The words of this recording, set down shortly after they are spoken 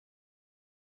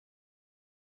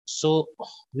So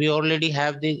we already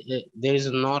have the, there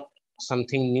is not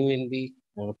something new in the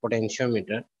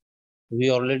potentiometer. We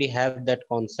already have that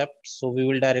concept. So we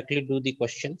will directly do the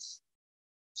questions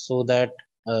so that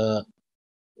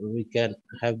we can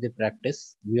have the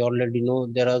practice. We already know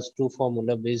there are two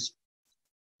formula based.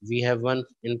 We have one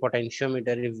in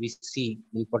potentiometer. If we see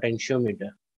in potentiometer,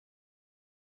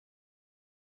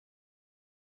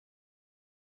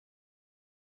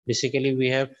 basically we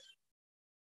have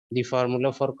the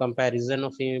formula for comparison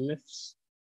of EMFs,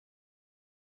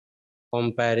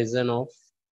 comparison of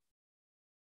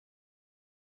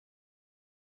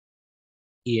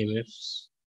EMFs,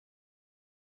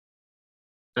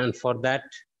 and for that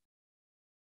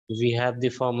we have the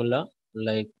formula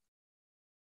like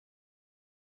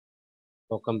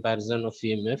for comparison of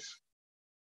EMF,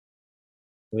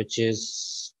 which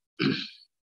is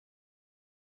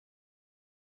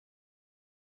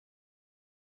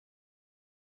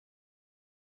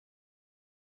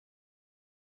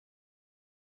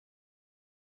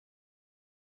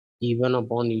E1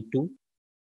 upon E2.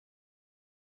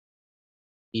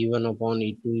 E1 upon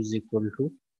E2 is equal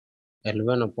to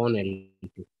L1 upon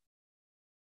L2.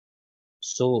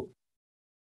 So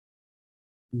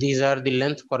these are the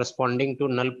length corresponding to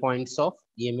null points of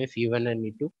EMF E1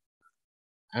 and E2.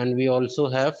 And we also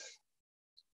have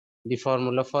the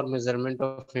formula for measurement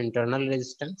of internal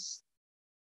resistance.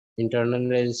 Internal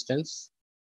resistance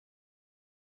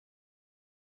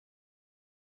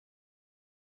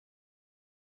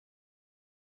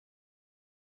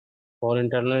for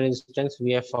internal resistance,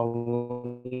 we have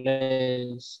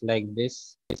formulas like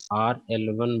this: R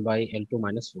L1 by L2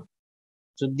 minus 1.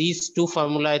 So these two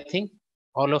formula, I think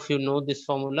all of you know this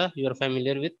formula, you are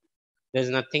familiar with. There's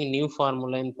nothing new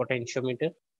formula in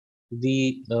potentiometer.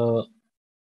 The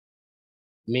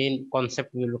main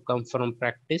concept will come from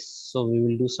practice. So we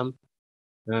will do some,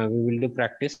 we will do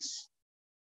practice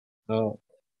uh,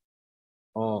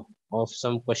 of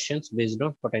some questions based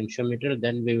on potentiometer.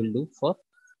 Then we will do for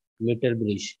meter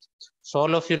bridge. So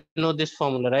all of you know this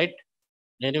formula, right?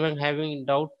 Anyone having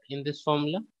doubt in this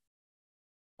formula?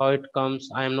 How it comes?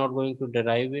 I am not going to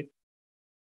derive it.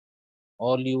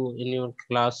 All you in your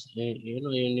class,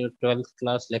 in your 12th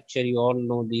class lecture, you all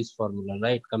know these formula,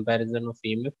 right? Comparison of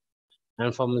EMF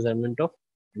and for measurement of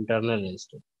internal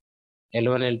resistance.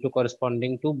 L1, L2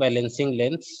 corresponding to balancing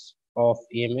lengths of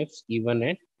EMFs E1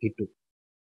 and E2.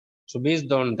 So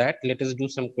based on that, let us do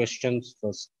some questions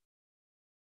first.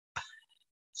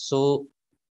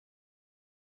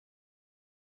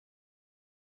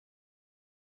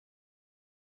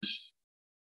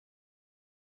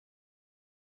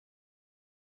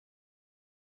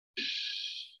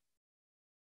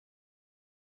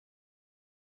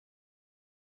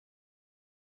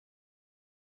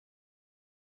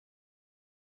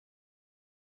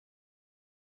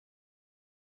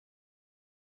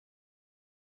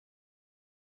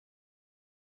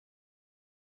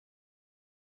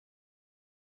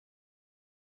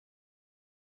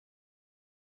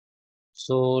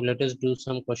 So let us do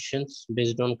some questions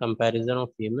based on comparison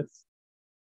of EMF.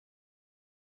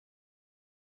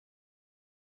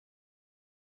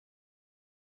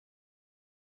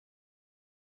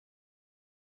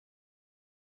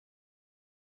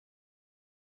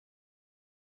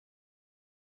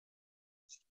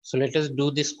 So let us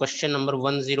do this question number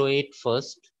 108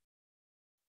 first.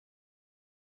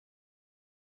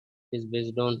 Is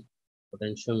based on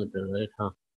potentiometer, right?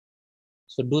 Huh.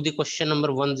 So do the question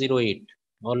number 108.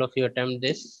 All of you attempt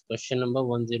this question number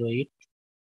 108.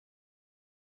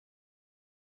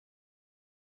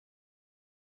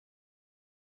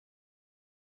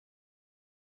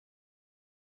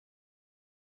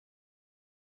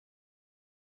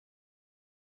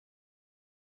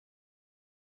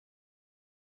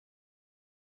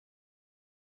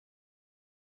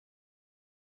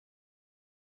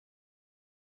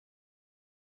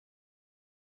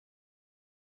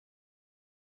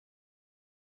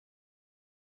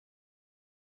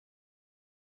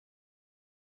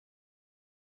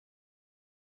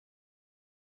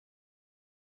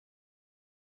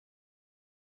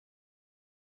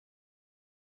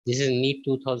 This is NEET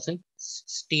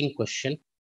 2016 question,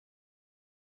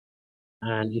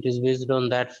 and it is based on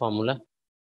that formula.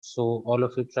 So all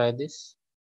of you try this.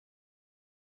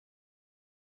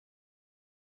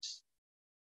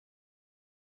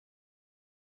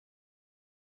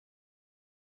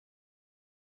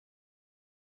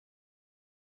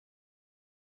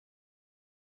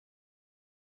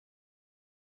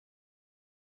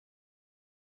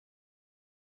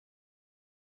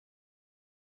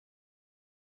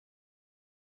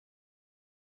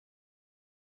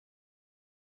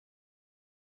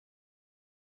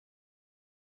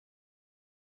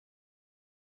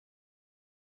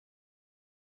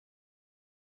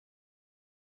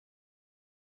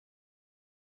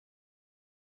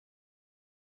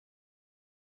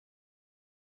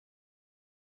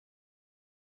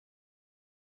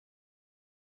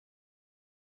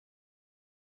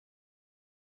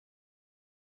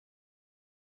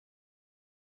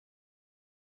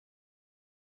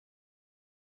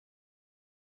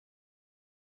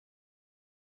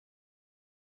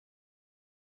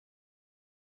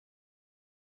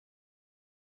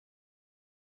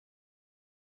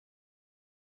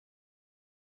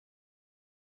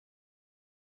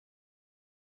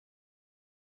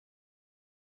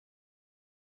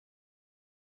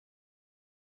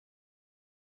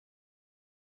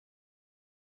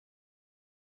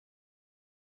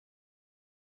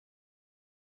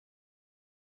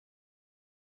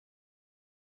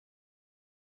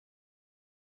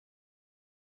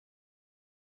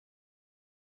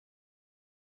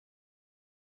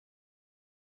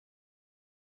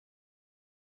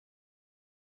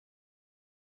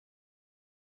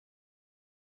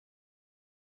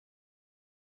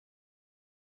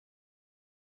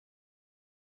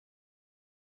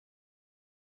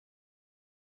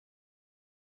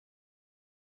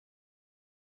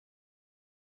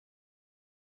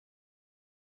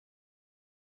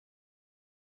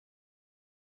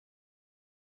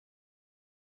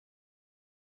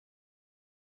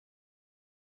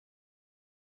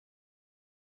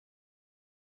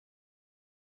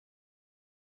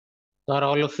 So are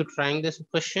all of you trying this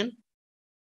question?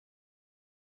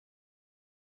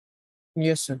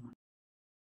 Yes, sir.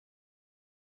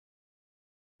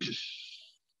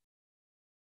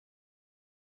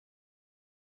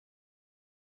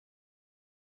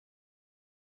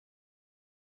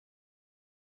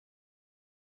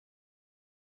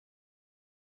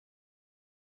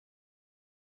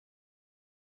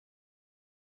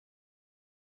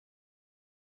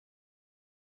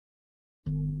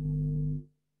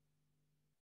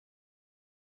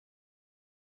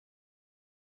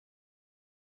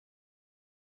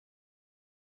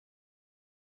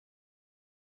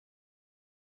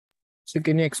 So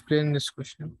can you explain this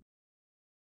question?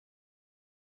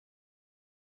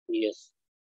 Yes.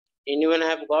 Anyone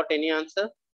have got any answer?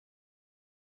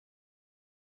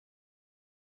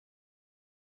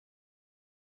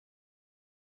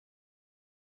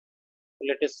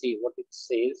 Let us see what it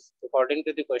says. According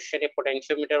to the question, a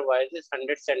potentiometer wire is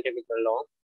 100 centimeter long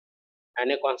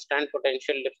and a constant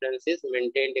potential difference is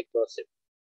maintained across it.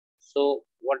 So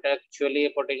what actually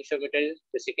a potentiometer is?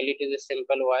 Basically, it is a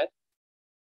simple wire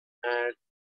and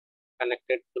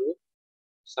connected through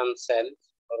some cells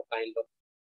or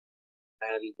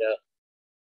and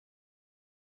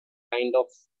kind of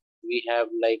we have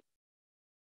like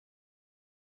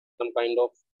some kind of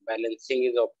balancing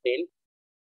is obtained.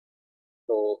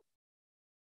 So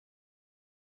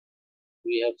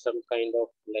we have some kind of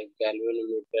like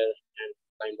galvanometer and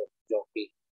kind of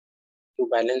jockey to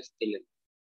balance the length.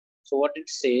 So what it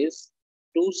says,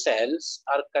 two cells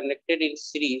are connected in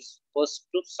series first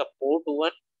to support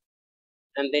one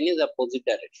and then is opposite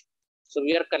direction. So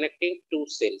we are connecting two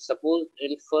cells. Suppose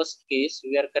in first case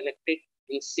we are connected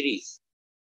in series,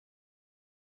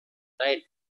 right?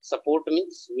 Support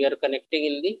means we are connecting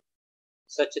in the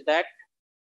such that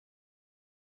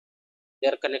they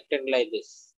are connected like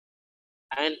this.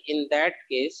 And in that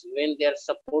case, when they are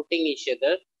supporting each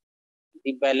other,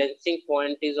 the balancing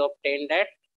point is obtained at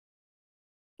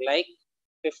like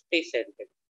 50 centimeters.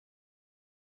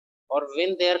 Or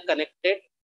when they are connected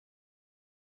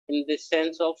in the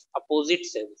sense of opposite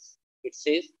sense, it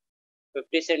says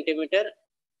 50 centimeter,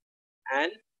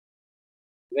 and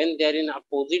when they are in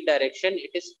opposite direction,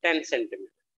 it is 10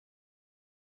 centimeter.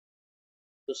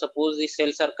 So suppose the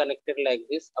cells are connected like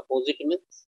this, opposite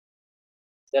means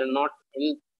they are not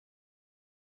in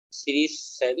series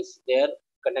sense, they are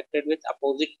connected with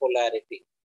opposite polarity.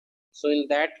 So in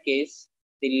that case,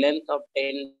 the length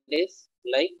obtained is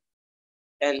like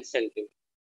 10 centimeter.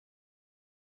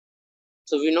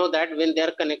 So we know that when they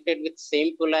are connected with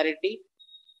same polarity,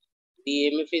 the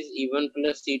EMF is E1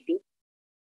 plus E2.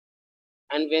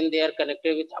 And when they are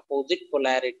connected with opposite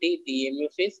polarity, the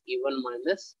EMF is E1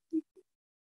 minus E2.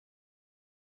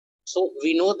 So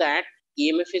we know that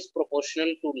EMF is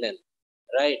proportional to length,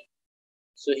 right?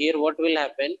 So here what will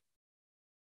happen?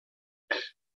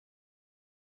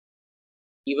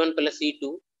 E1 plus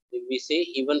E2, if we say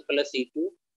E1 plus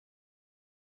E2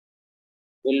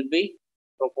 will be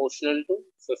proportional to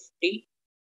 50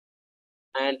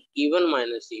 and E1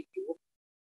 minus E2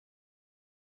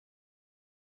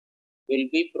 will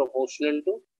be proportional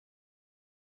to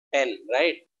 10,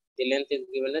 right? The length is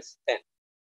given as 10.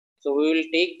 So we will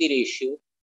take the ratio.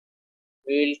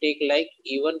 We will take like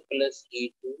E1 plus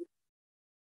E2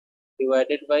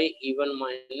 divided by E1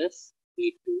 minus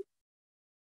E2,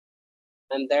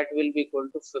 and that will be equal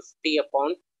to 50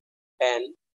 upon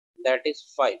 10, that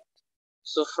is 5.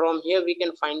 So from here we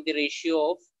can find the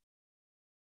ratio of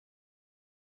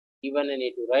E1 and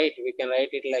E2, right? We can write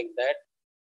it like that.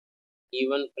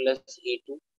 E1 plus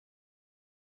E2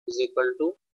 is equal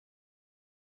to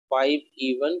 5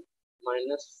 E1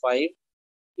 minus 5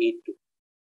 E2.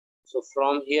 So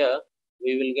from here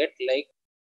we will get like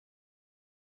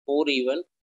 4 E1.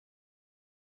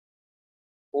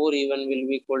 4 E1 will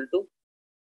be equal to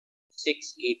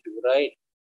 6 E2, right?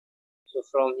 So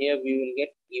from here we will get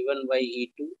E1 by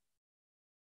E2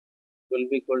 will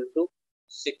be equal to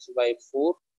 6 by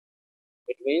 4.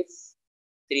 It means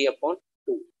 3 upon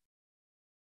 2.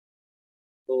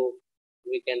 So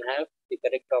we can have the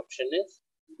correct option is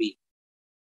B.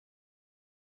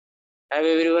 Have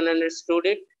everyone understood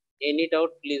it? Any doubt,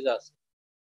 please ask.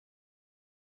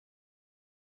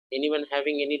 Anyone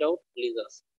having any doubt, please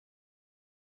ask.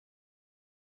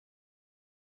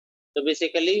 So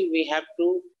basically we have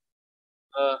to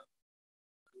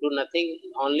do nothing,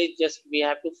 only just we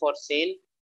have to foresee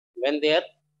when they are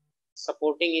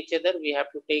supporting each other, we have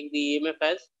to take the EMF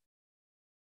as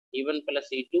E1 plus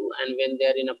E2, and when they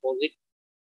are in opposite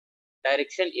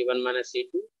direction, E1 minus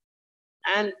E2,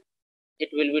 and it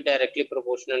will be directly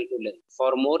proportional to length.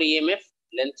 For more EMF,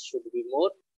 length should be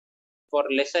more. For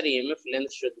lesser EMF,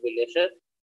 length should be lesser,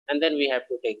 and then we have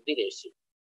to take the ratio.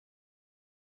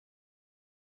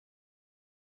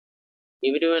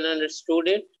 Everyone understood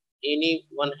it?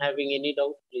 Anyone having any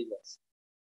doubt, please ask.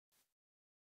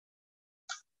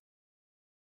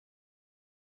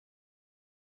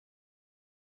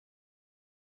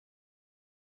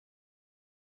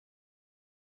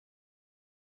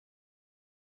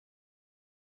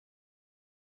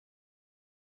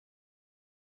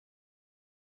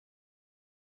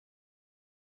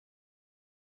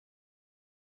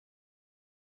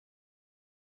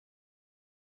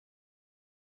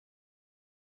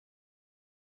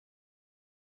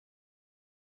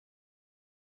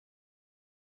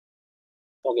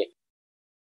 Okay.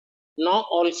 Now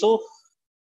also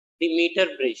the meter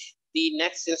bridge. The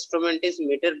next instrument is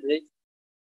meter bridge,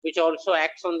 which also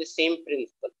acts on the same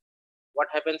principle. What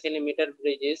happens in a meter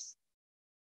bridge is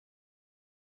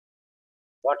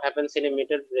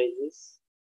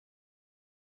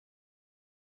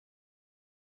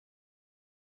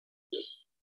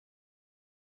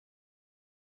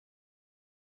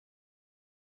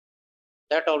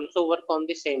that also work on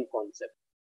the same concept.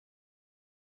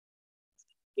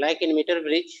 Like in meter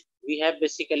bridge, we have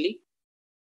basically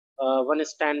one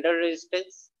standard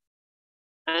resistance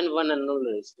and one unknown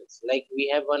resistance. Like we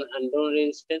have one unknown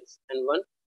resistance and one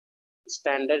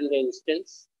standard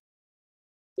resistance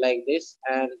like this,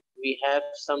 and we have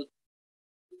some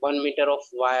 1 meter of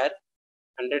wire.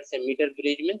 100 meter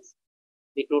bridge means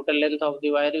the total length of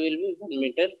the wire will be 1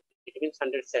 meter. It means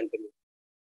 100 centimeters.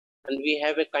 And we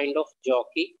have a kind of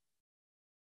jockey,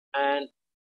 and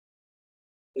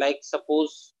like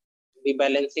suppose the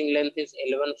balancing length is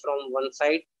L1 from one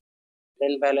side,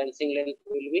 then balancing length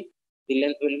will be, the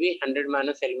length will be 100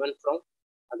 minus L1 from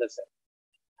other side.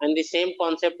 And the same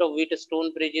concept of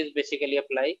Wheatstone bridge is basically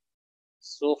applied.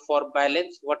 So for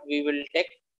balance, what we will take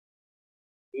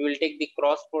the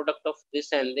cross product of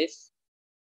this and this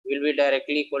will be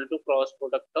directly equal to cross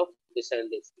product of this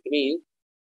and this. It means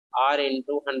R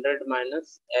into 100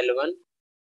 minus L1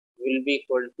 will be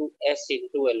equal to S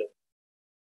into L1.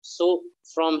 So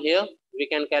from here we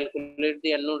can calculate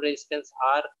the unknown resistance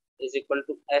R is equal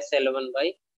to SL1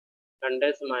 by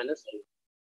 100 minus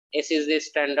L1. S is the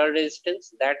standard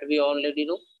resistance that we already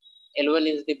know. L1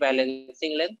 is the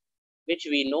balancing length, which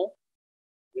we know,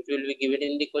 which will be given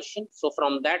in the question. So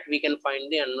from that we can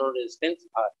find the unknown resistance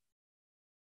R.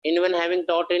 Anyone having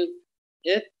thought in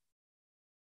it?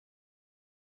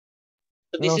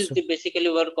 So this No, is sir. the basically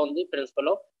work on the principle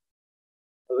of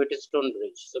Wheatstone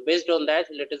bridge. So based on that,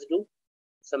 let us do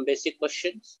some basic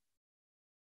questions.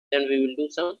 Then we will do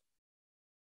some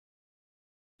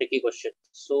tricky questions.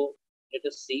 So let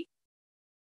us see.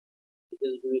 Let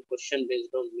us do a question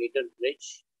based on meter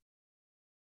bridge.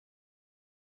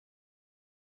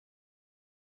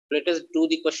 Let us do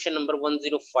the question number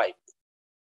 105.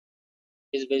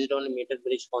 It is based on a meter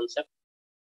bridge concept.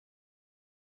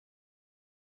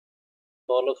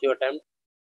 So all of you attempt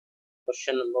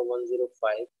question number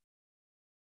 105.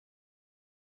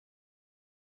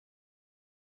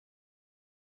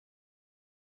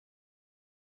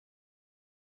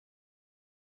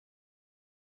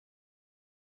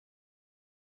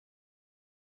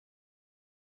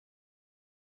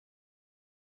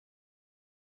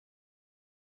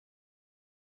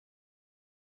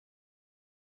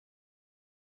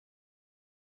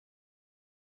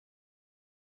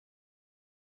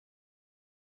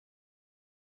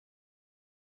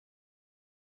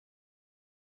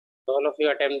 So all of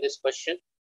you attempt this question.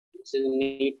 This is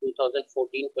NEET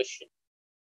 2014 question.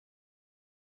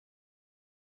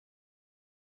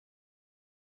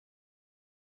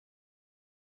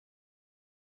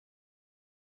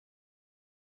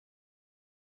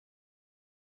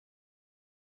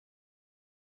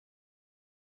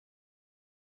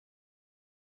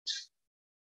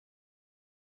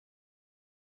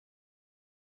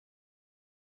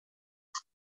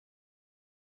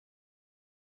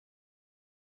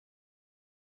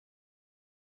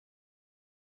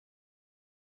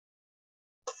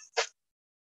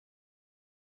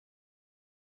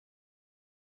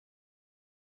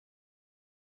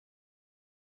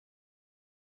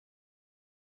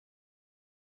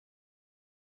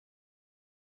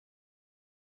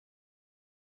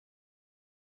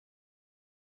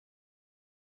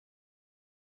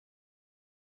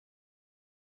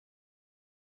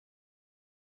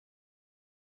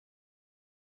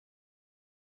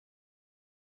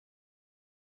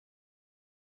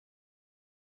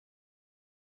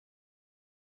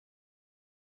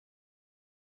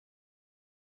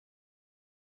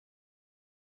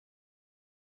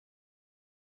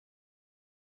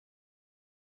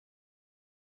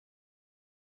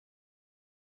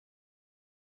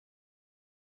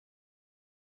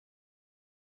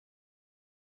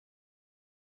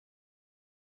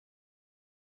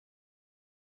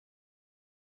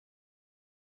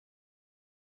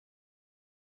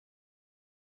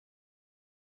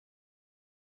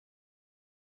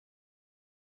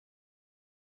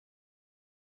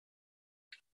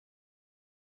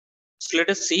 So let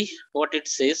us see what it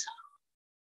says.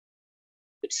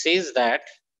 It says that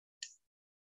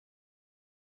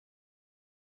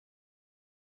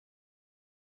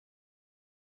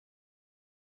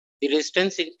the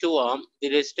resistance in two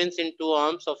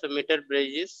arms of a meter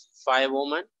bridge is 5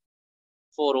 ohm and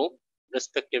 4 ohm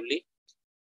respectively.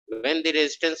 When the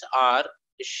resistance R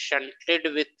is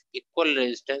shunted with equal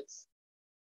resistance,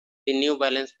 the new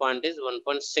balance point is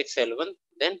 1.6 L1.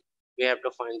 Then we have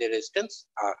to find the resistance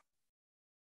R.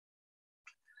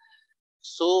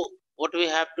 So what we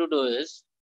have to do is,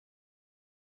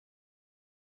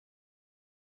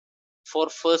 for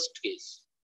first case,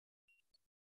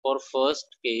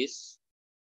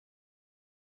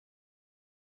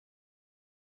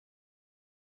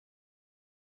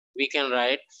 we can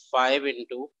write 5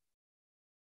 into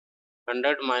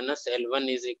 100 minus L1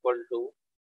 is equal to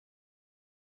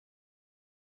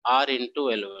R into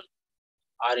L1,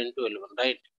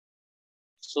 right?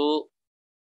 So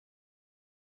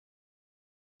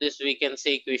this we can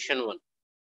say equation 1.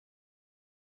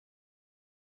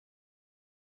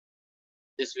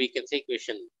 This we can say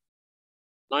equation 1.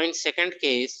 Now in second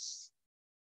case,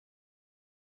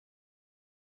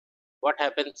 what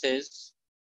happens is,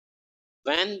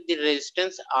 when the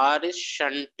resistance R is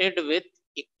shunted with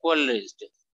equal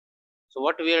resistance. So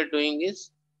what we are doing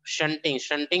is shunting.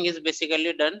 Shunting is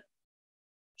basically done.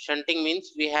 Shunting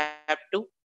means we have to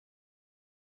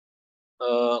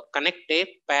connect a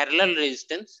parallel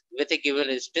resistance with a given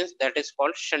resistance, that is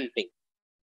called shunting.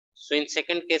 So in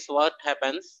second case, what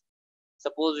happens?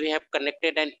 Suppose we have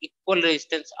connected an equal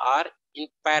resistance R in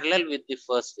parallel with the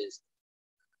first resistance.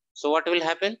 So what will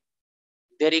happen?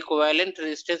 Their equivalent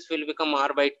resistance will become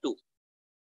R by 2.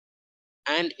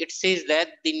 And it says that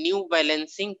the new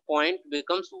balancing point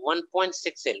becomes 1.6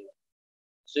 L1.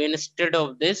 So instead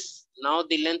of this, now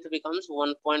the length becomes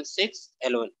 1.6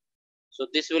 L1. So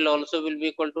this will also will be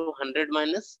equal to 100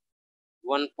 minus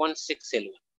 1.6 L1,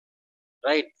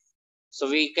 right? So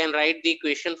we can write the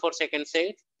equation for second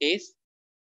case.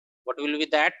 What will be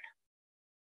that?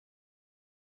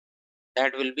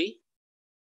 That will be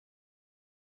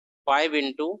 5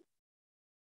 into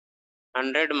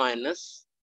 100 minus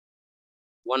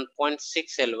 1.6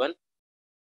 L1,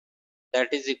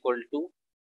 that is equal to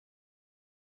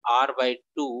R by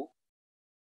 2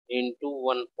 into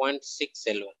 1.6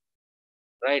 L1,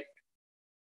 right?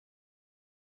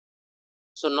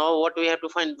 So now what we have to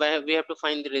find? We have to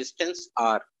find the resistance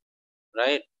R,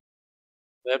 right?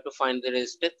 We have to find the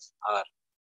resistance R.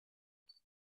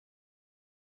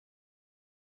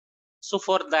 So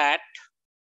for that,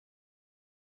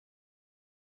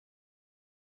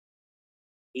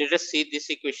 let us see, this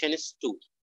equation is 2.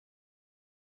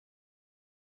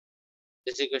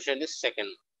 This equation is second.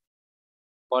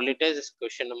 Call it as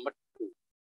equation number 2.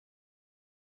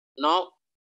 Now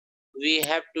we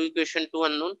have two equation 2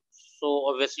 unknown. So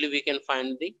obviously we can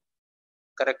find the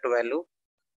correct value.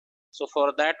 So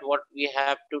for that, what we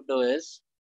have to do is,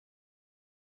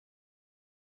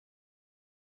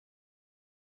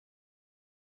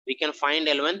 we can find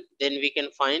L1, then we can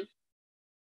find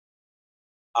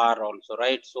R also,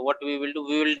 right? So what we will do,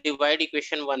 we will divide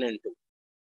equation 1 and 2.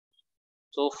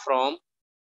 So from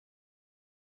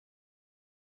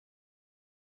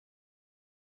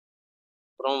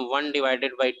 1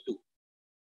 divided by 2,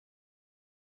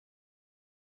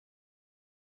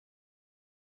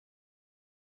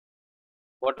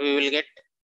 what we will get?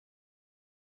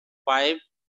 5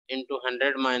 into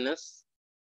 100 minus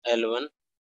L1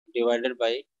 divided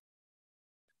by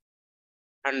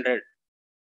 100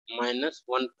 minus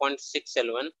 1.6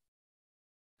 L1,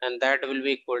 and that will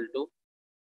be equal to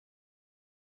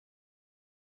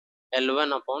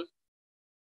L1 upon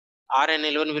R, and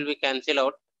L1 will be cancelled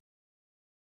out.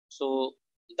 So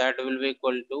that will be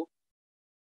equal to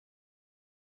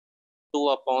 2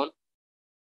 upon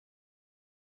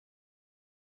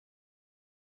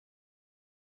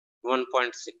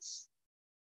 1.6.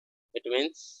 It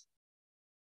means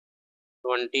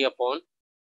 20 upon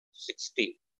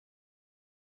 60.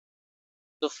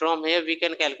 So from here we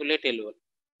can calculate L1.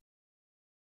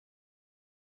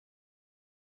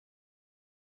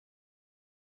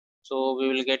 So we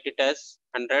will get it as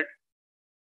 100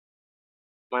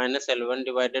 minus L1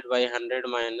 divided by 100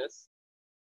 minus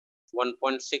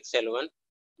 1.6 L1,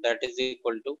 that is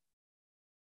equal to,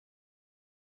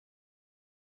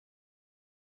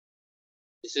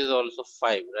 this is also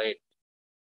 5, right?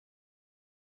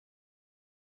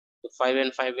 So 5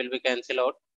 and 5 will be cancelled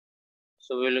out.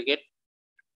 So we will get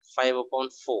 5 upon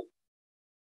 4.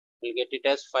 We'll get it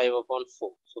as 5 upon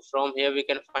 4. So from here we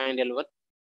can find L1.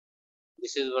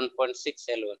 This is 1.6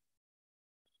 L1.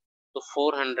 So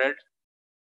 400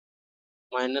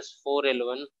 minus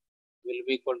 4L1 will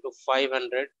be equal to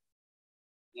 500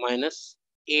 minus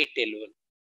 8L1.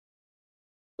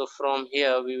 So from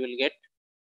here we will get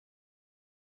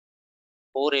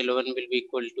 4L1 will be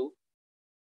equal to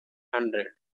 100.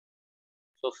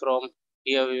 So from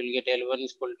here we will get L1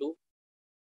 is equal to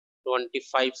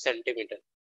 25 centimeter.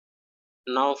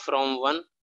 Now from 1,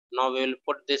 now we will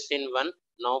put this in 1.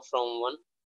 Now from 1,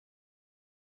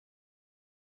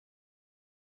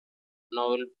 now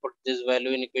we'll put this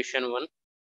value in equation 1.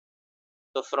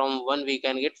 So from 1 we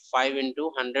can get 5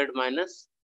 into 100 minus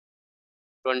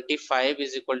 25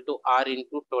 is equal to R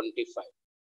into 25.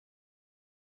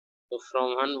 So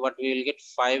from 1 what we will get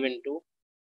 5 into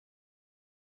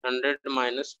 100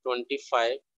 minus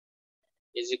 25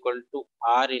 is equal to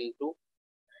R into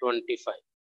 25.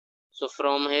 So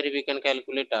from here we can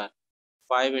calculate R.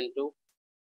 5 into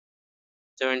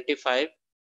 75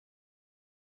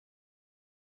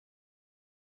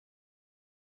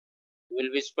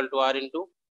 will be equal to R into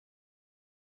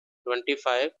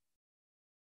 25,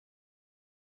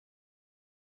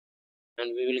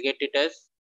 and we will get it as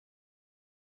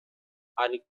R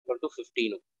equal to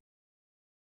 15.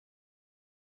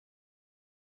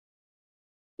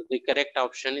 So the correct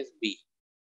option is B.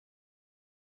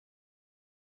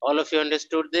 All of you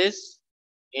understood this?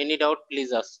 Any doubt,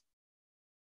 please ask.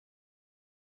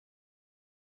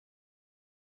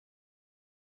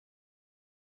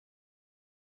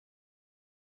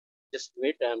 Just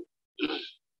wait.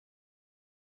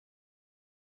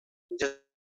 Just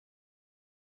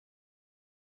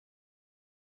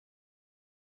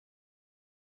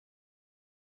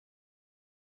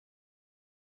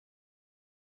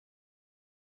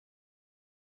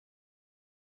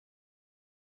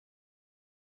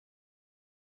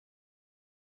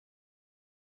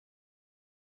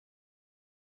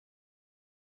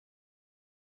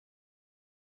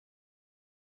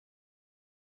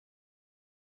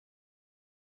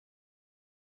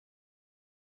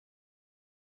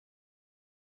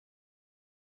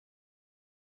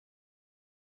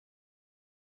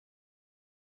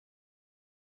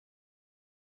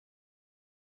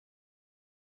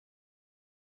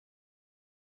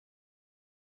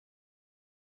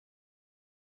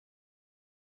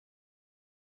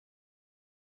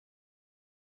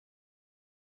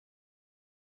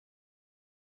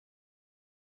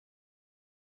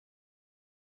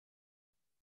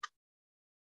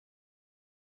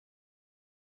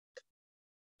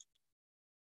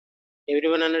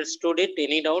everyone understood it?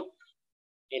 Any doubt?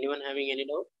 Anyone having any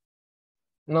doubt?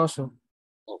 No, sir.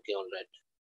 Okay, all right.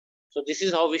 So this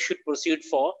is how we should proceed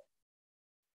for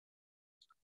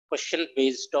question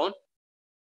based on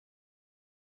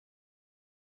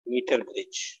meter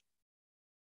bridge.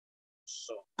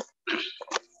 So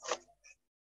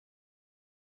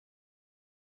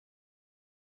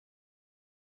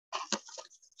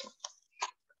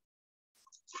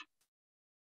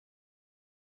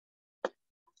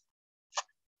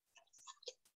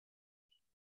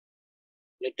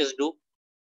let us do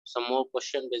some more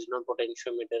question based on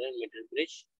potentiometer and meter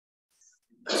bridge.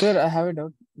 Sir, I have a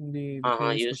doubt in the previous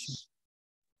question. Yes.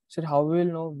 Sir, how we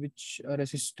will know which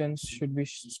resistance should be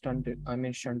stunted? I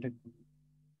mean shunted.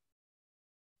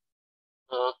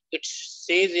 It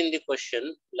says in the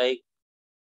question, like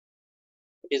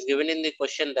it is given in the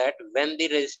question that when the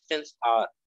resistance R,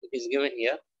 it is given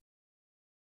here,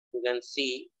 you can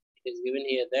see it is given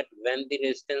here that when the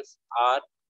resistance R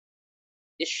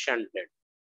is shunted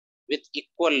with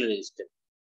equal resistance.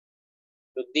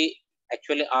 So the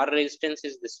actually R resistance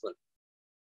is this one.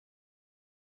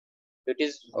 It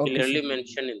is Okay, clearly sir.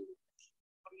 mentioned in this.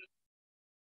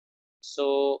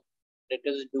 So let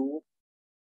us do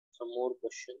some more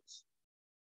questions.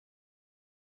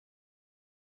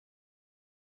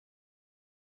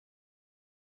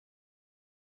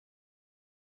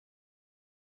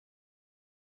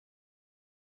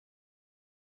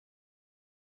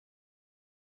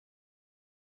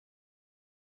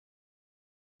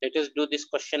 Let us do this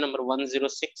question number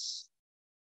 106.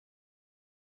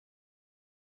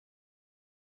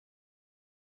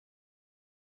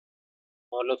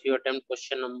 All of you attempt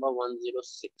question number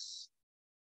 106.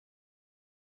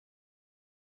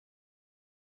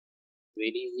 Very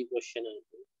easy question, I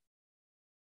think.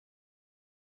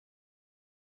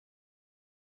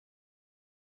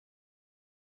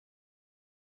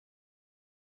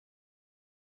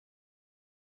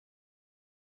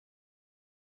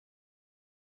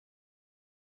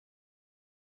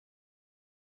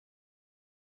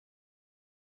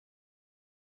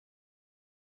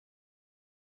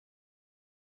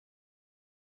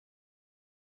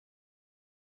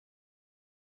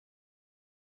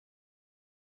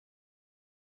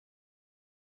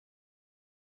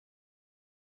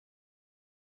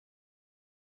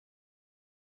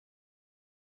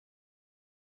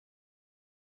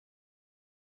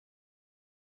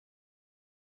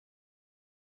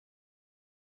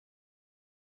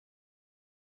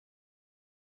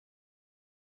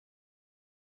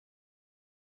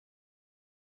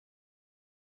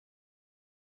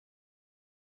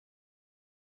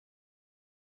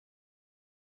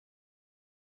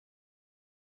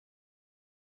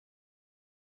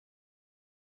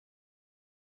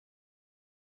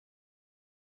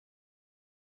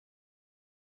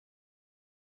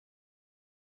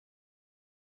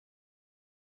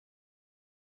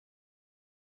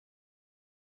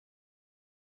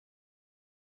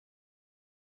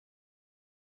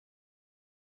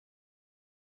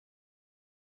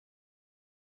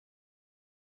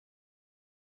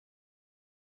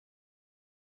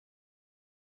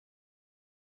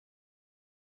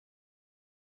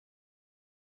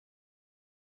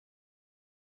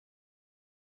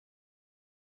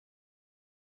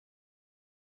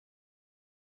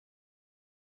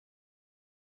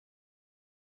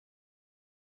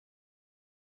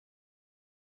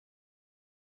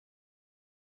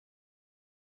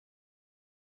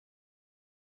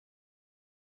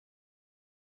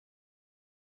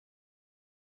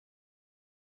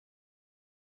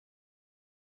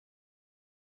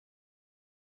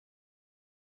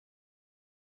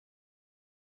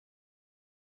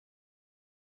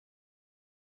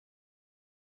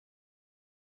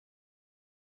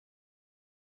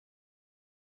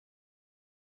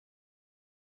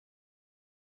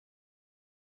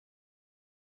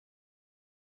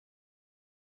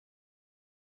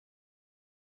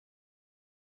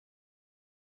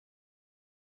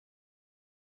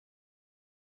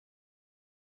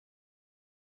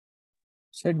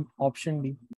 Said option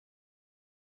D.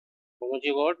 How much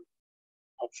you got?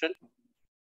 Option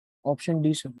Option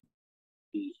D, sir.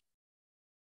 D.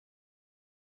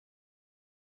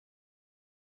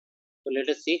 So let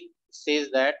us see. It says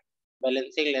that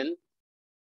balancing length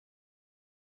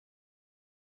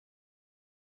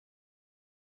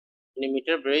in a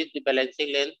meter bridge, the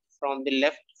balancing length from the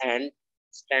left hand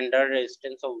standard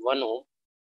resistance of 1 ohm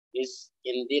is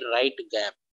in the right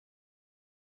gap.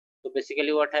 So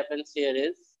basically what happens here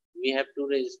is we have two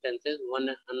resistances, one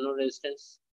unknown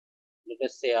resistance, let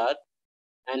us say R,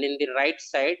 and in the right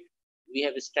side we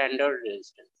have a standard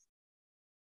resistance,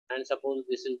 and suppose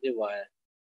this is the wire.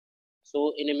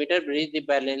 So in a meter bridge, the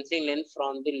balancing length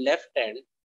from the left hand,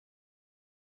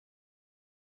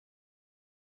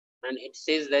 and it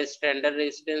says the standard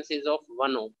resistance is of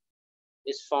 1 ohm,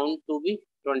 is found to be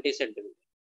 20 centimeter.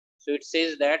 So it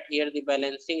says that here the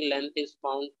balancing length is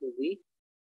found to be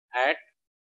at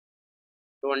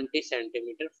 20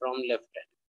 centimeter from left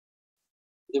hand.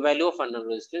 The value of unknown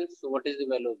resistance. So what is the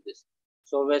value of this?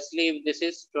 So obviously if this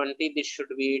is 20, this should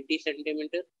be 80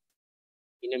 centimeter.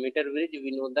 In a meter bridge,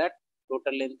 we know that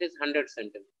total length is 100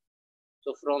 centimeter.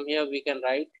 So from here we can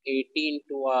write 80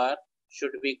 into R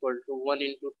should be equal to 1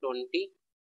 into 20.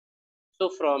 So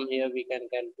from here we can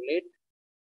calculate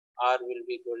R will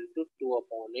be equal to 2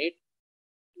 upon 8,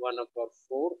 1 upon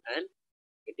 4, and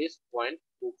it is 0.25.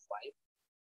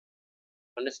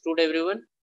 Understood everyone?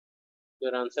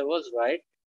 Your answer was right.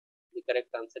 The correct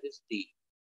answer is D.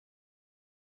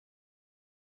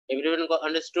 Everyone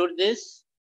understood this?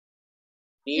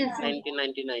 NEET Yes, sir.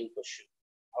 1999 question.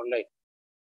 Alright.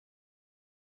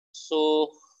 So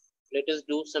let us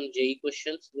do some JEE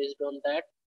questions based on that.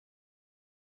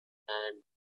 And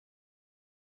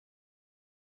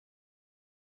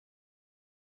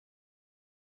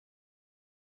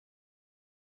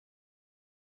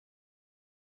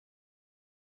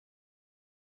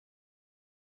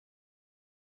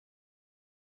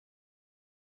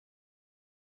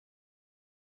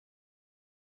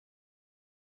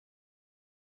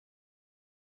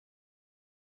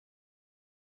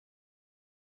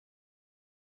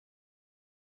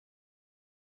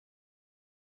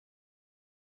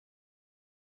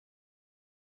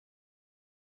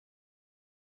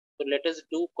so let us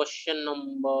do question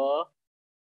number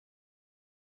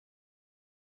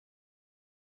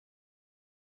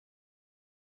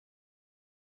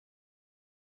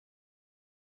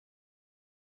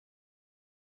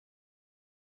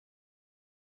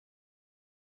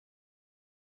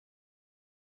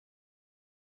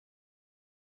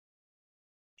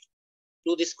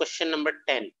 2. This question number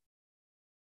 10.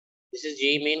 This is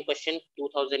JEE main question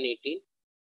 2018.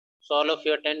 So all of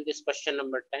you attend this question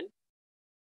number 10.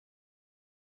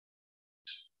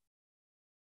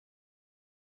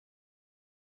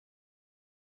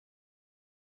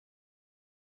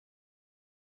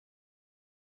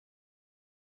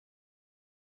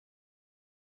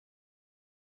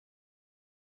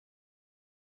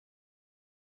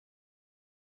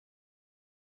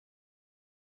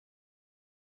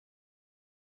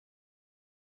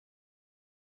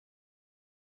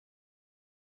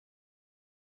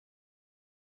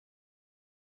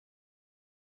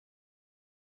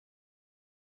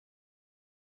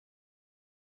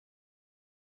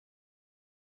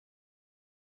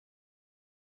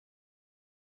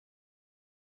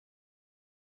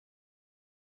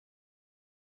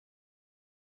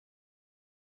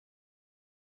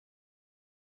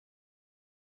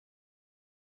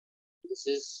 This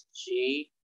is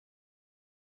JEE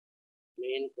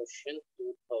main question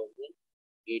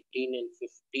 2018 and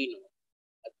 15.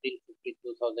 April 15,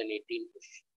 2018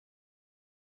 question.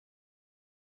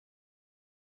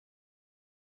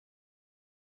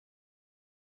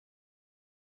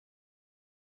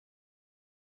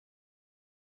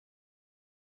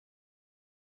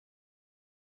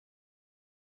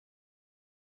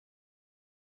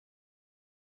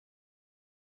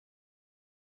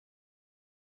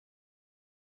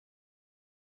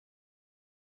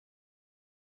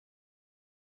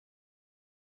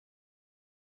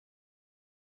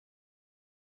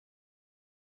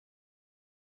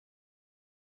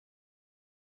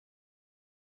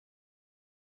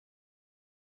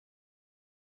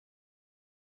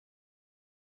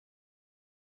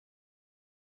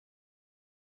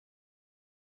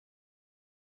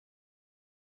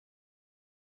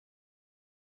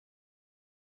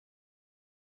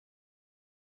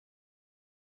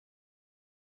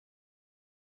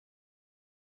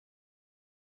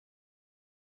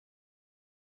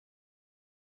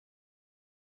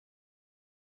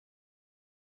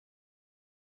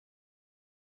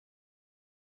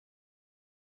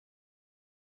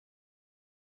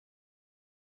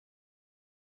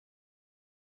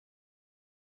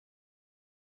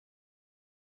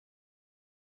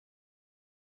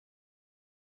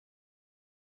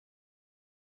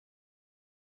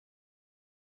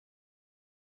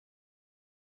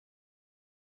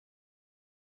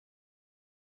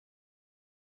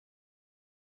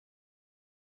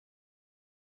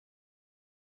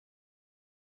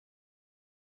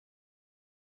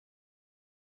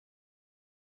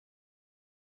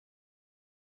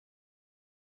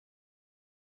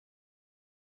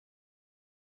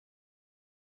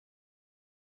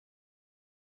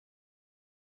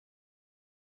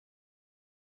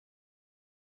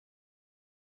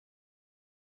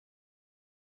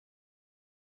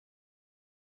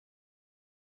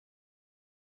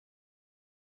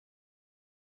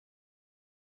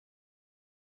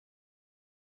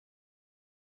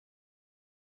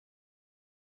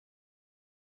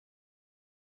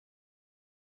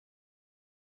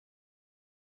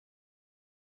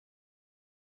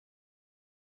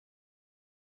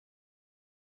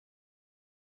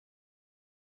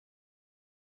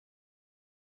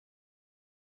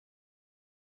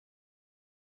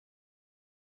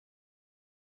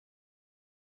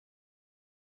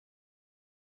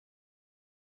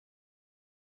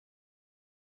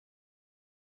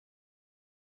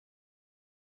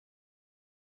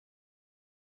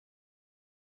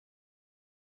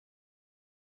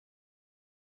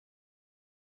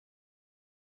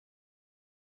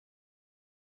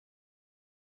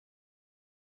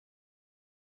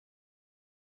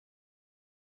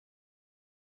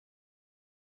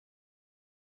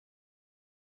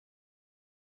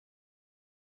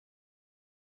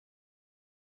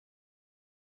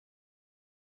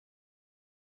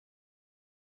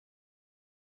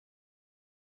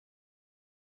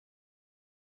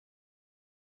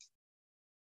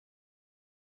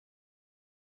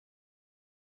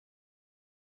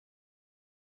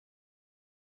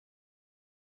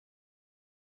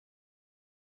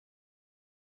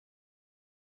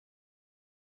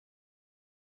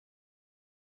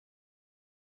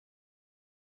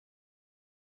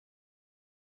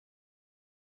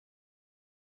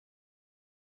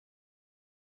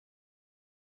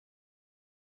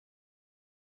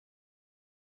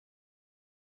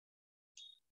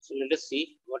 So let us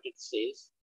see what it says.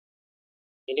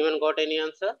 Anyone got any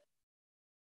answer?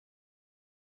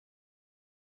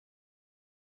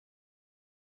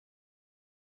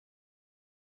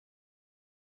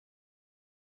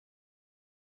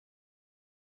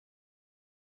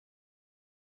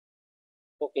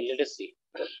 Okay, let us see.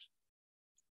 It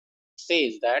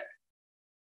says that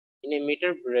in a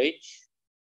meter bridge,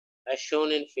 as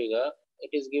shown in figure, it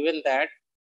is given that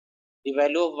the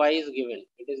value of y is given.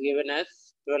 It is given as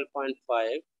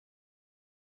 12.5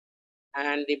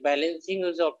 and the balancing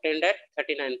is obtained at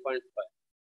 39.5.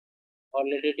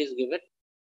 Already it is given.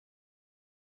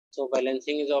 So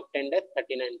balancing is obtained at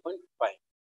 39.5.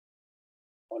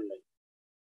 Alright.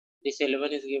 This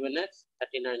 11 is given as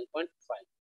 39.5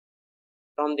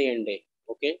 from the end day.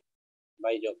 Okay,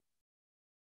 by job.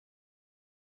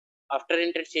 After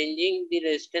interchanging the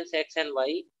resistance x and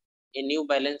y, a new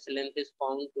balance length is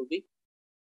found to be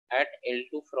at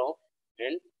L2 from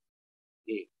end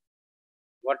A.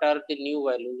 What are the new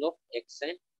values of x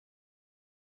and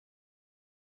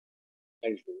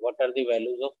L2? What are the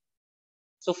values of?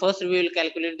 So first we will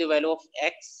calculate the value of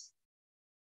x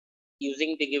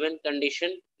using the given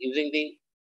condition, in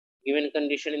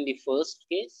the first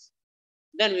case.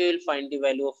 Then we will find the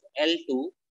value of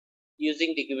L2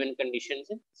 using the given conditions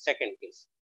in second case.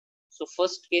 So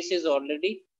first case is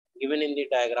already given in the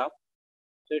diagram.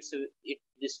 So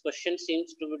this question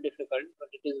seems to be difficult, but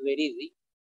it is very easy.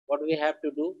 What we have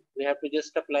to do, we have to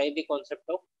just apply the concept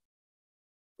of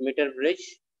meter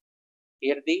bridge.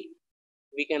 Here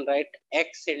we can write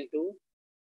x into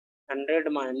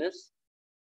 100 minus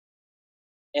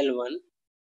L1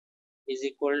 is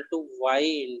equal to y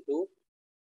into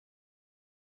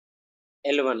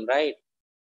L1, right?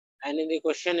 And in the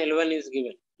question L1 is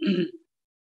given.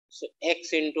 So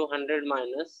x into 100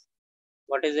 minus,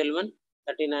 what is L1?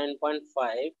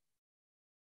 39.5,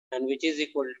 and which is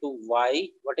equal to y.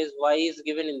 What is y is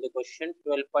given in the question?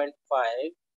 12.5.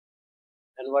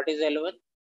 And what is L1?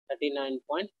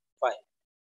 39.5.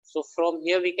 So from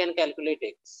here we can calculate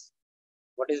x.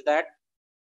 What is that?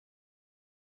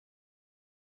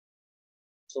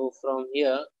 So from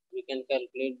here we can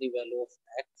calculate the value of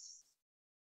x.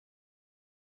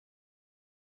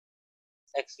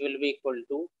 X will be equal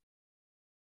to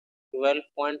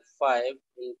 12.5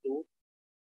 into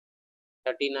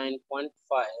 39.5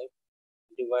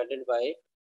 divided by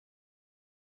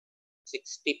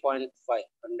 60.5.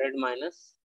 100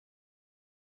 minus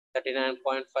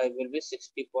 39.5 will be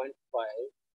 60.5.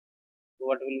 So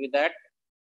what will be that?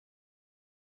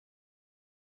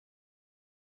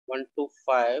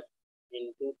 125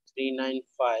 into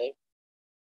 395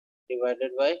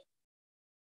 divided by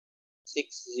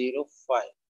 605.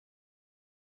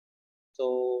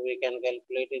 So we can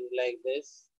calculate it like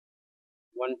this: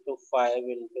 125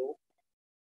 into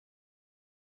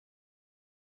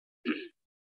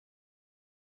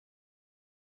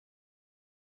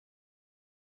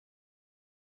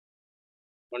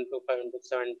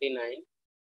 79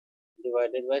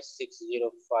 divided by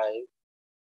 605,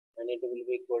 and it will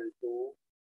be equal to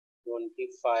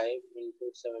 25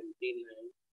 into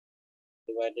 79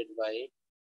 divided by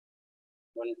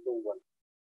 121.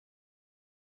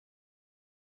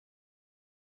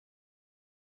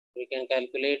 We can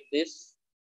calculate this.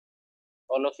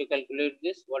 All of you calculate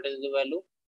this. What is the value?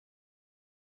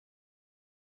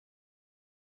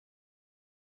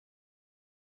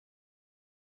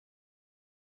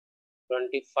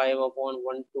 25 upon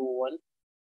 121.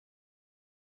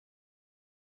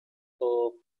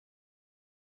 So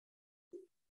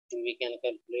we can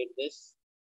calculate this.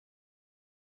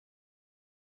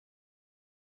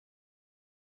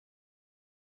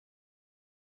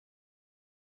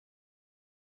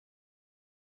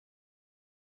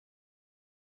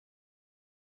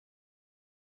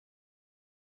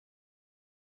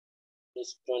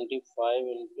 Is 25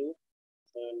 into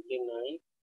 79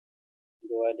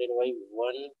 divided by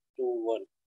 121.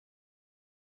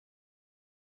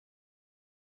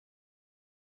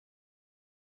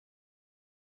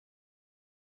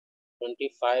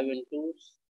 25 into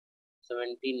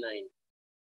 79.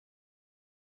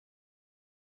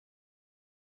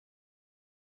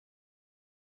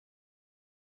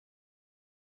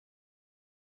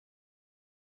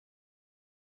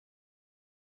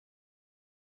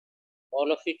 All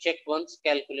of you check once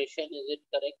calculation. Is it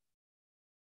correct?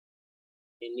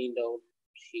 Any doubt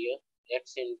here?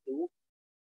 X into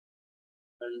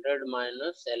 100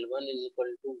 minus L1 is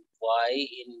equal to y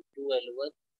into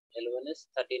L1. L1 is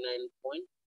 39.5.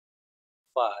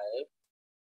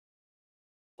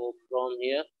 So from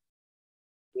here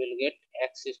we will get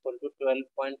x is equal to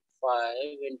 12.5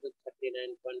 into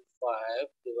 39.5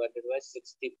 divided by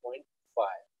 60.5.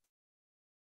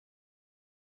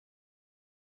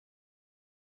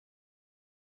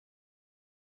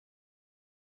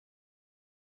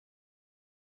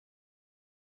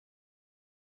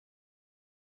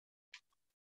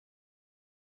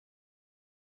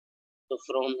 So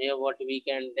from here, what we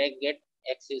can get,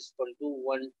 x is equal to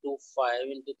 125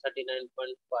 into 39.5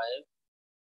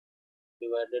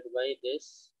 divided by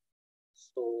this.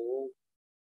 So,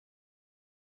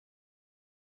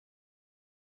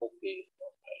 okay.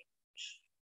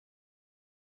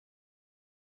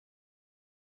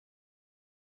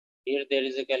 Here there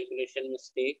is a calculation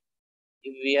mistake.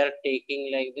 If we are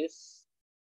taking like this,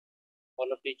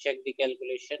 all of you check the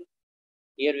calculation.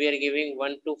 Here we are giving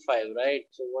 125, right?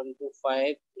 So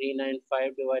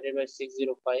 125,395 divided by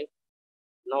 605.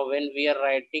 Now when we are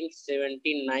writing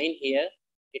 79 here,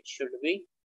 it should be,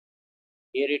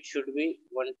 here it should be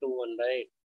 121, right?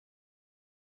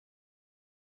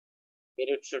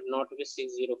 Here it should not be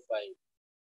 605.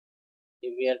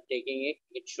 If we are taking it,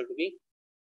 it should be,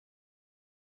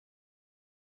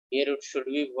 here it should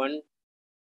be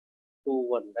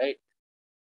 121, right?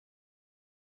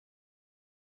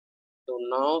 So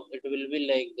now it will be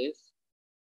like this.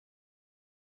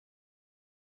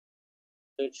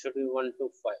 So it should be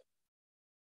 125.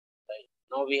 Right.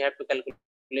 Now we have to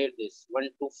calculate this.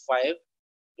 125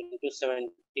 into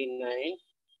 79.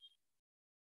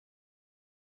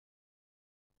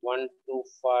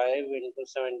 125 into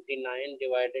 79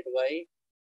 divided by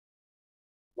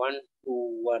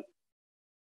 121.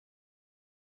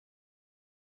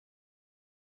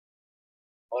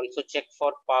 Also check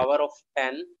for power of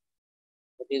 10.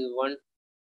 It is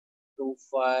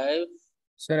 125.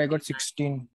 Sir, I got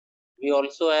 16. We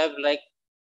also have like,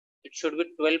 it should be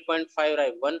 12.5,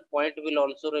 right? 1 point will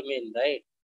also remain, right?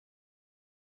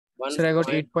 Sir, I got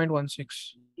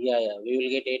 8.16. Yeah, we will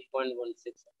get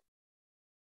 8.16.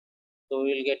 So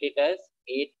we will get it as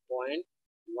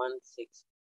 8.16.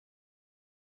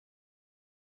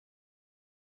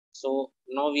 So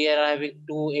now we are having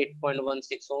two 8.16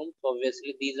 ohms. So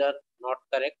obviously these are not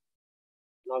correct.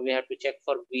 Now we have to check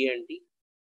for B and D.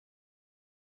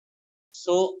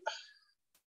 So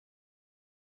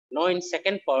now in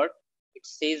second part, it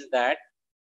says that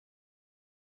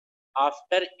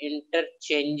after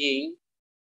interchanging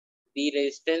the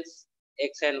resistance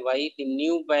X and Y, the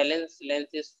new balance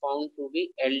length is found to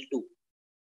be L2.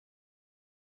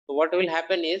 So what will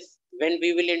happen is, when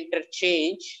we will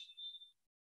interchange,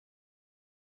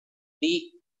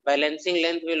 the balancing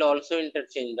length will also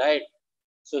interchange, right?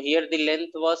 So here the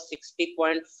length was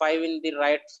 60.5 in the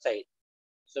right side.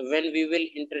 So when we will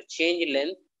interchange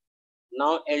length,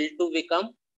 now L2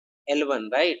 become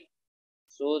L1, right?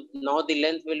 So now the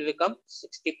length will become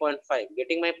 60.5.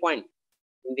 Getting my point?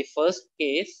 In the first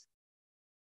case,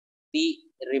 the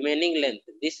remaining length,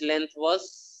 this length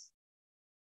was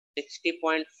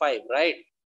 60.5, right?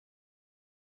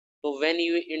 So when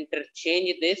you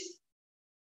interchange this,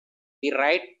 the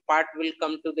right part will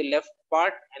come to the left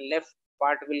part and left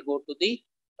part will go to the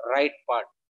right part.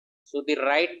 So the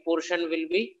right portion will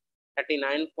be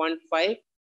 39.5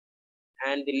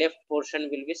 and the left portion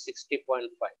will be 60.5.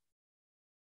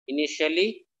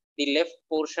 Initially, the left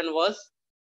portion was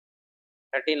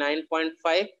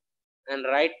 39.5 and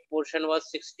right portion was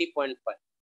 60.5.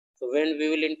 So when we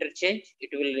will interchange, it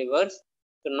will reverse.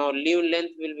 So now leave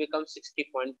length will become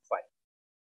 60.5.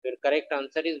 Your correct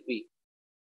answer is B.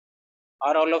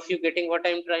 Are all of you getting what I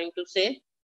am trying to say?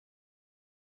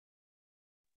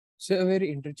 So we're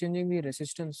interchanging the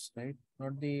resistance, right?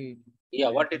 Not the. Yeah,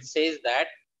 what it says that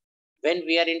when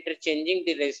we are interchanging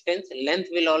the resistance, length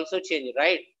will also change,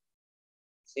 right?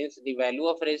 Since the value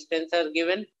of resistance are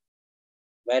given,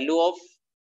 value of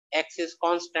X is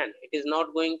constant, it is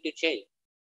not going to change.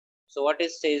 So what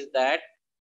it says that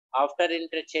after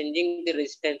interchanging the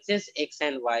resistances X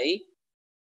and Y,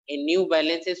 a new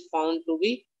balance is found to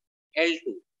be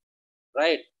L2,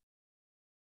 right?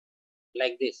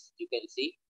 Like this, you can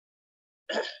see.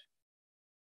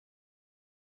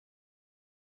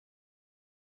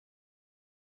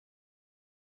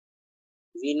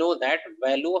 We know that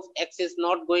value of X is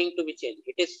not going to be changed,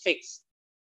 it is fixed.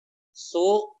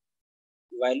 So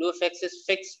value of X is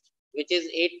fixed, which is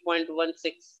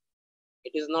 8.16.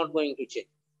 It is not going to change.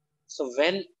 So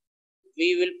when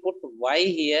we will put Y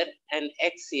here and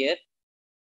X here,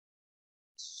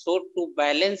 so to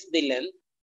balance the length,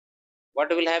 what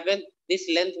will happen? This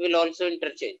length will also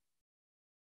interchange.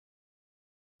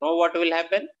 Now what will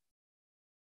happen?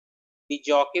 The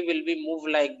jockey will be moved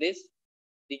like this.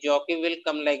 The jockey will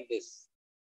come like this.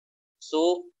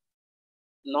 So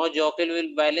now jockey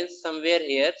will balance somewhere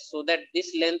here, so that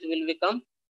this length will become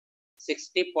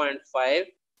 60.5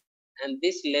 and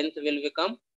this length will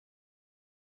become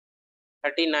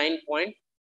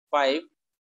 39.5.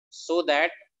 So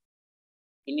that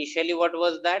initially what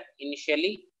was that?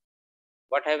 Initially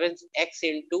what happens? X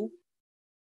into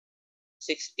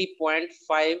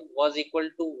 60.5 was equal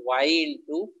to y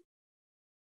into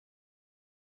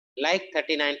like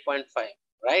 39.5,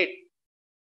 right?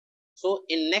 So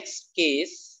in next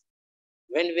case,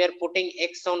 when we are putting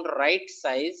x on right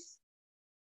size,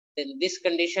 then this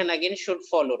condition again should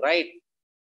follow, right?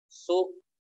 So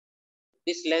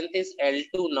this length is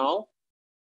L2 now,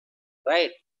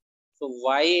 right? So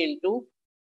y into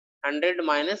 100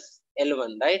 minus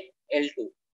L1, right? L2.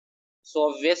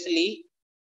 So obviously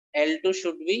L2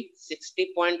 should be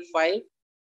 60.5.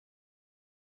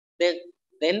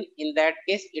 Then in that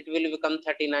case it will become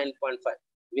 39.5.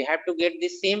 We have to get the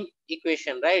same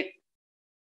equation, right?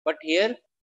 But here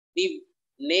the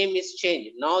name is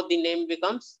changed. Now the name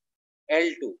becomes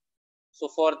L2. So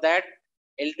for that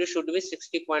L2 should be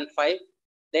 60.5.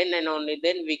 Then and only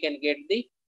then we can get the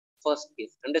first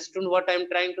case. Understood what I am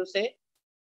trying to say?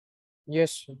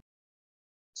 Yes, sir.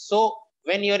 So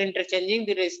when you are interchanging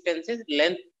the resistances,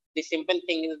 length, the simple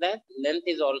thing is that length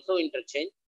is also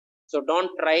interchanged. So don't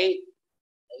try.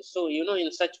 So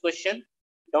in such question,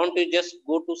 don't you just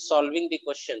go to solving the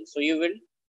question. So you will,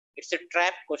 it's a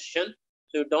trap question.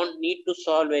 So you don't need to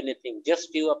solve anything.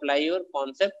 Just you apply your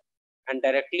concept and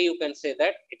directly you can say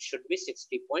that it should be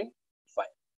 60.5.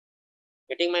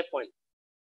 Getting my point?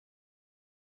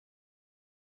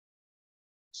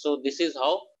 So this is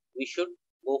how we should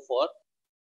go for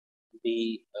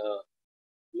the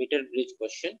meter bridge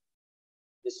question.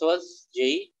 This was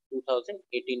JEE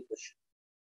 2018 question.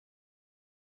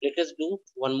 Let us do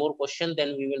one more question,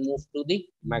 then we will move to the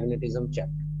magnetism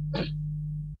chapter.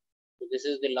 So this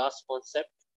is the last concept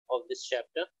of this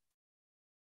chapter.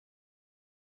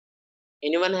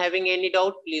 Anyone having any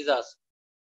doubt, please ask.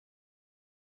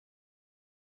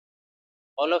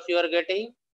 All of you are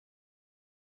getting?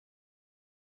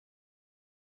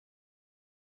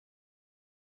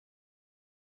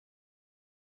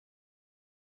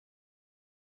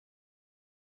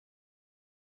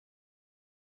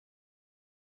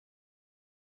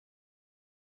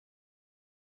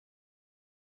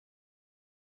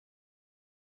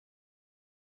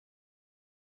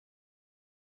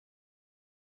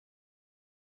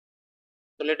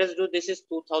 So let us do, this is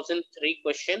 2003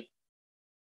 question,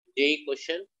 JEE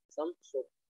question. So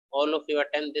all of you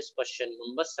attend this question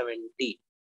number 70.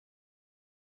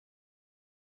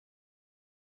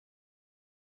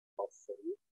 Hopefully.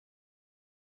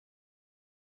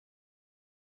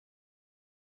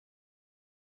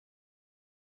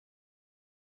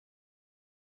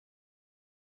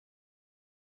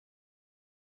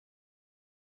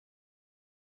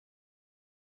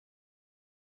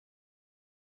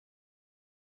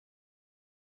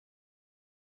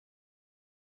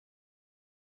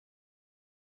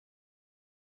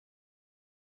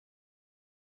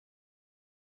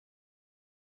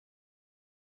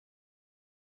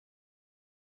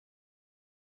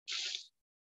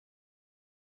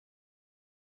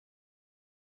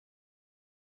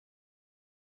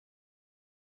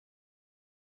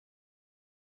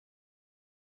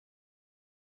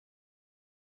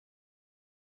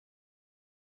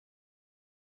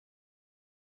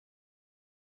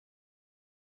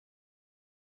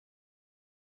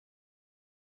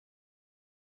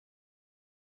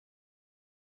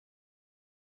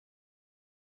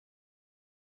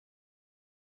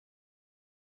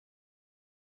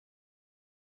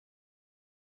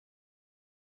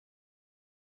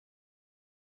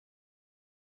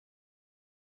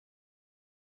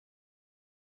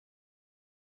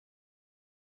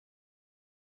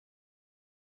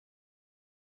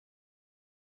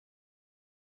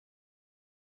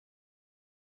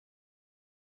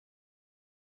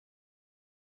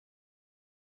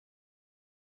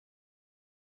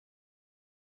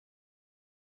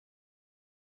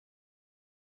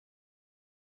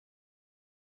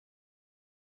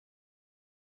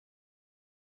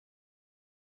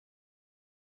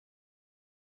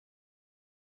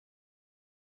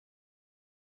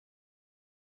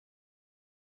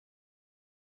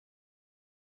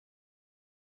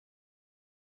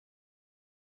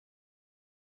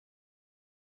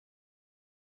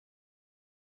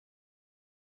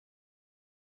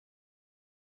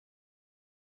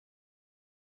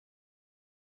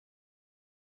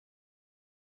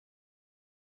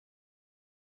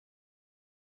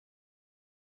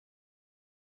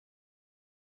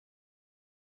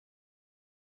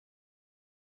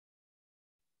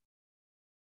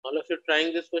 All of you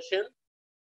trying this question?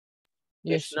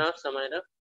 Yes, sir. Krishna, Samaira?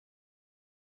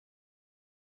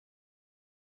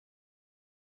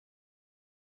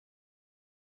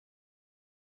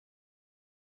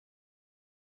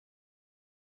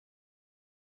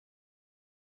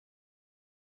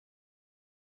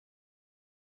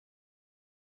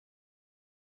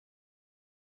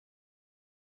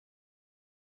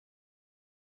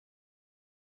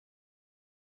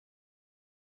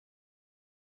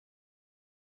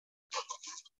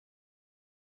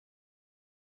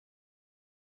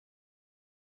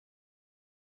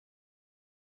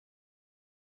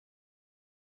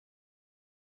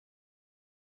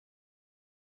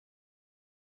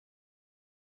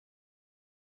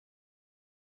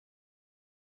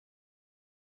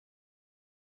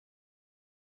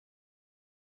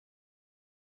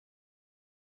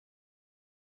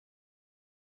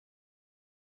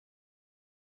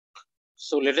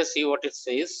 So let us see what it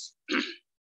says.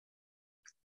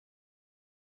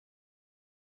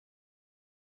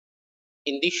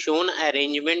 In the shown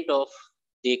arrangement of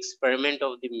the experiment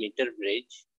of the meter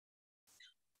bridge,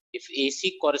 if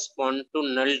AC correspond to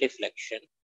null deflection,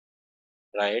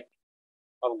 right,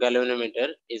 of galvanometer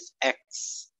is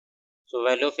X. So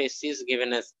value of AC is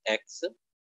given as X.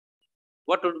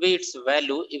 What would be its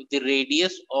value if the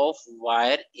radius of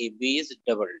wire AB is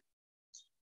doubled?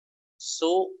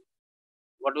 So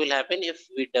what will happen if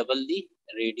we double the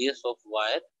radius of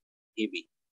wire AB?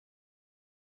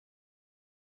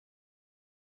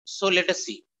 So let us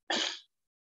see.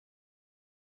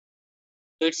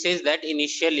 So it says that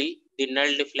initially the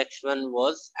null deflection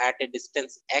was at a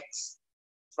distance X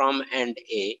from end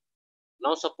A.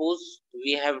 Now suppose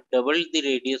we have doubled the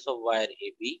radius of wire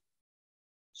AB.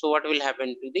 So what will happen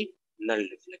to the null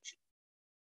deflection?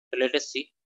 So let us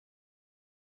see.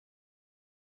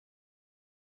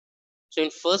 So in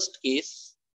first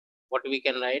case, what we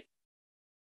can write?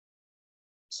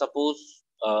 Suppose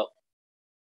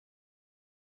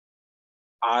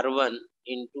R1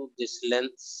 into this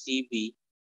length CB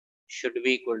should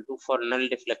be equal to, for null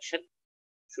deflection,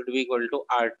 should be equal to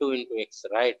R2 into X,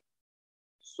 right?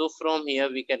 So from here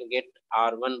we can get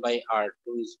R1 by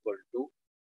R2 is equal to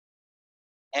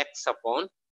X upon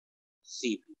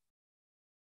CB.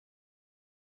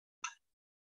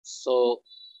 So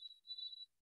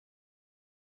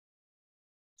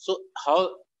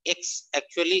how X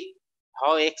actually,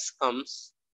 how X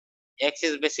comes? X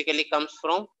is basically comes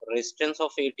from resistance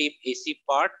of AC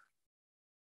part,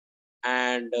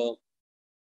 and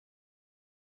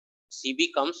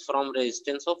CB comes from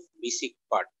resistance of BC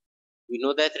part. We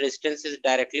know that resistance is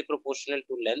directly proportional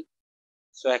to length.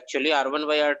 So actually R1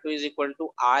 by R2 is equal to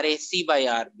RAC by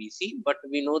RBC, but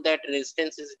we know that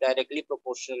resistance is directly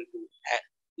proportional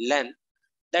to length.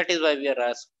 That is why we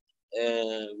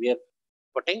are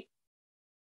putting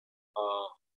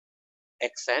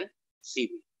X and CB,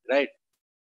 right?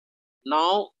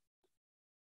 Now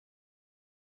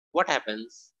what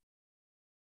happens?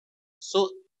 So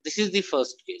this is the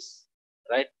first case,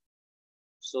 right?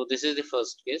 So this is the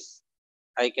first case.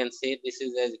 I can say this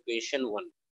is as equation 1.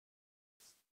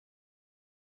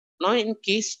 Now in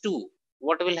case 2,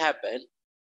 what will happen?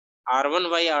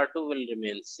 R1 by R2 will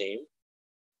remain same.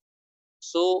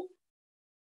 So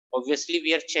obviously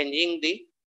we are changing the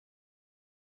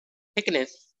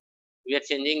thickness, we are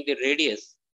changing the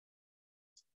radius.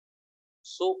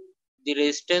 So the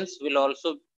resistance will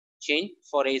also change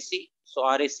for AC. So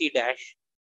RAC dash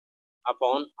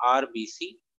upon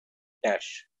RBC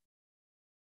dash.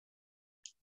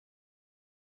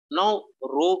 Now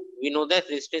rho, we know that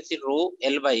resistance is rho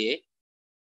L by A.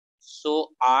 So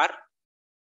R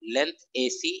length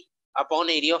AC upon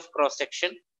area of cross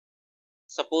section,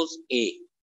 suppose A,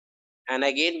 and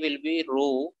again will be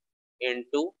rho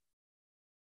into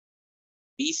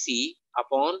BC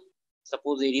upon,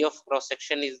 suppose area of cross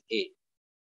section is A.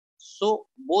 So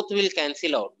both will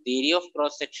cancel out. The area of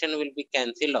cross section will be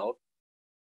cancelled out.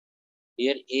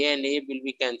 Here A and A will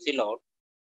be cancelled out.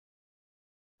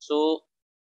 So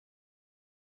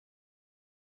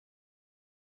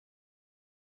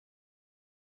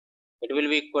it will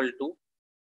be equal to,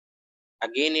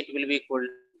 again it will be equal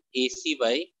to AC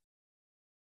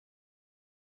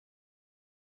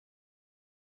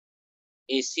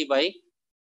by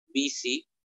BC,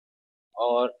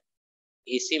 or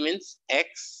AC means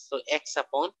X, so X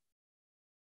upon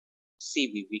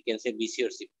CB, we can say BC or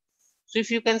CB. So if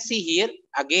you can see here,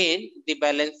 again the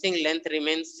balancing length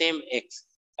remains same X.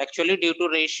 Actually due to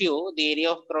ratio, the area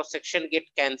of cross section get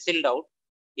cancelled out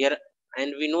here,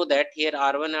 and we know that here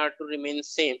R1 R2 remains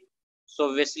same. So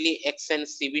obviously X and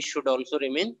CB should also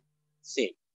remain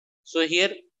same. So here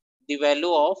the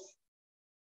value of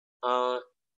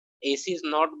AC is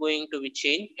not going to be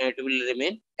changed, and it will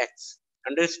remain X.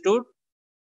 Understood?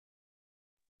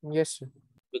 Yes, sir.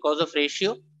 Because of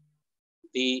ratio,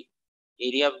 the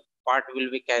area part will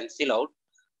be cancelled out.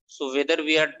 So whether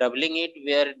we are doubling it,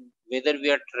 whether we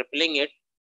are tripling it,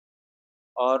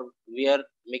 or we are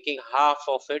making half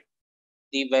of it,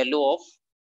 the value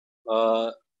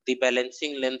of the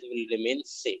balancing length will remain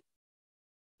same.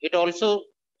 It also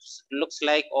looks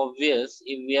like obvious,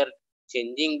 if we are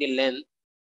changing the length,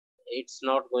 it's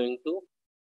not going to,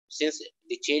 since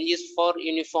the change is for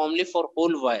uniformly for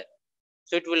whole wire,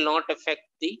 so it will not affect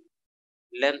the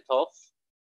length of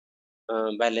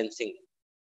balancing.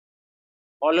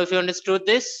 All of you understood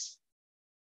this?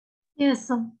 Yes,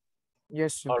 sir.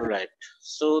 Yes, sir. All right.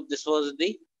 So this was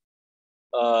the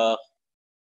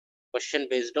question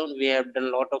based on, we have done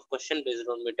a lot of question based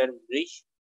on meter bridge,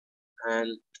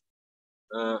 and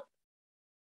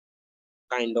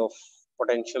kind of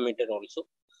potentiometer also.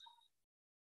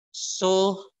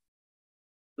 So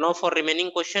now for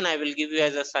remaining question, I will give you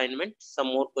as assignment some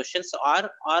more questions. Are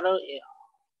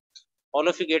all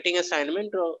of you getting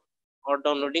assignment or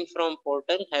downloading from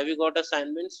portal? Have you got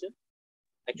assignments?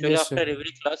 Actually, Yes, after sir.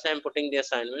 every class, I am putting the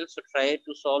assignments. So try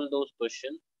to solve those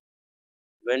questions.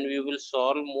 When we will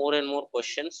solve more and more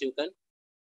questions, you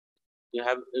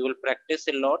will practice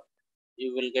a lot.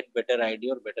 You will get better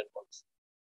idea or better concept.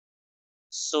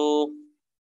 So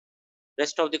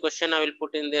rest of the question I will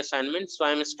put in the assignment. So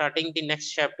I am starting the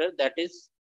next chapter, that is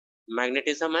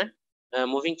magnetism and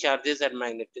moving charges and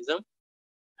magnetism.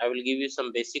 I will give you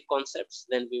some basic concepts,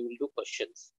 then we will do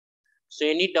questions. So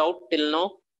any doubt till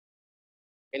now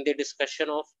in the discussion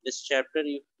of this chapter?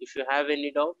 If you have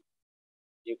any doubt,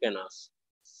 you can ask.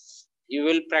 You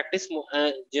will practice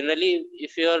generally.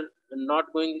 If you are not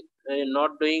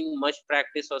doing much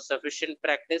practice or sufficient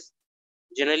practice,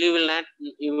 generally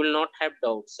you will not have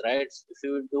doubts, right? If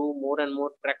you do more and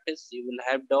more practice, you will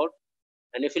have doubt,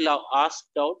 and if you ask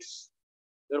doubts,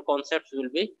 your concepts will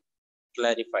be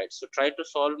clarified. So try to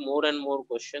solve more and more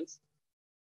questions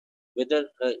with a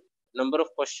number of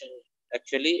questions.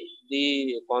 Actually,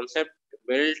 the concept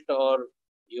built or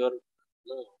your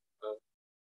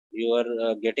you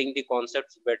are getting the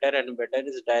concepts better and better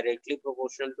is directly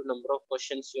proportional to number of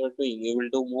questions you are doing. You will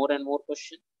do more and more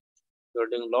questions. You are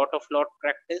doing lot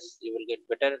practice. You will get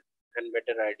better and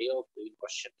better idea of doing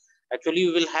question. Actually,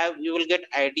 you will get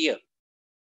idea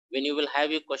when you will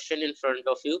have a question in front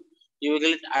of you. You will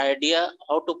get idea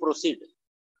how to proceed.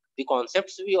 The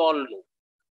concepts we all know.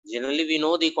 Generally, we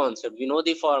know the concept, we know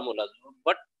the formulas,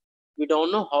 but we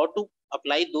don't know how to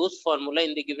apply those formula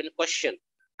in the given question,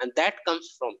 and that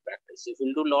comes from practice. If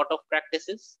you do lot of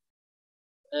practices,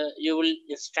 you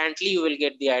will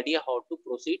get the idea how to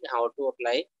proceed, how to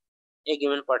apply a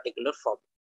given particular formula,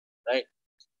 right?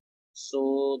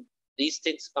 So these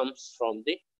things comes from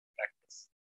the practice.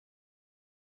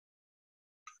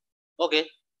 Okay,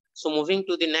 so moving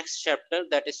to the next chapter,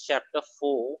 that is chapter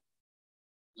 4,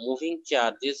 moving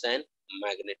charges and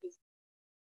magnetism.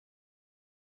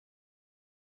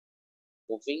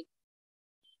 Moving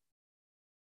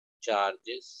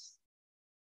charges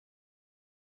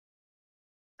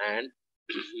and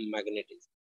magnetism.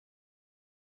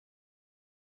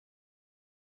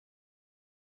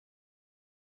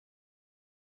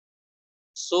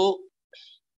 So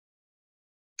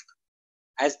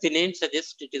as the name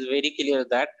suggests, it is very clear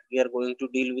that we are going to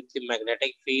deal with the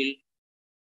magnetic field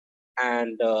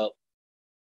and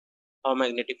how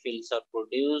magnetic fields are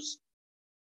produced,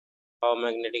 how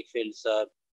magnetic fields are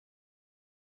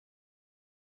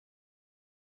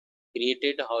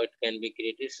created, how it can be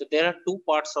created. So there are two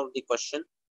parts of the question.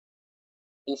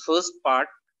 In first part,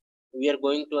 we are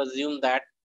going to assume that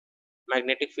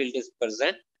magnetic field is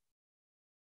present,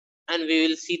 and we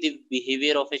will see the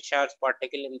behavior of a charged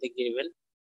particle in the given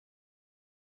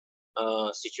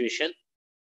situation.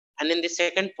 And in the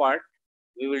second part,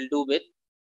 we will do with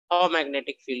how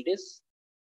magnetic field is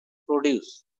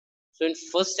produced. So in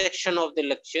first section of the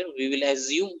lecture, we will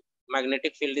assume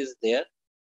magnetic field is there,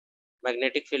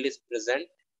 magnetic field is present,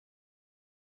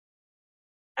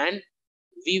 and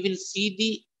we will see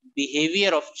the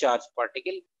behavior of charged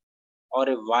particle or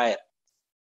a wire,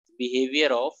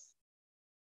 behavior of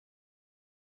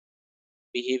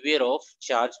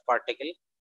charged particle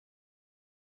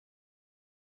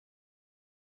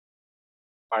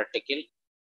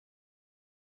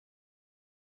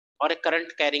or a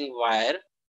current carrying wire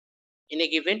in a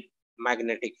given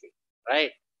magnetic field,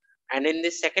 right? And in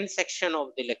the second section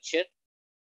of the lecture,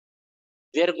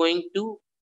 we are going to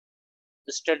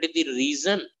study the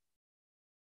reason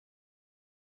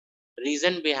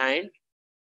behind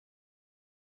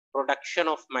production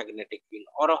of magnetic field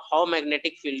or how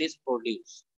magnetic field is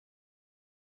produced.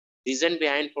 Reason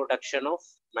behind production of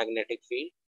magnetic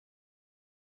field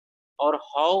or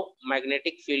how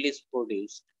magnetic field is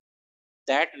produced,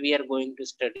 that we are going to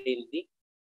study in the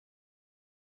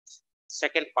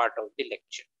second part of the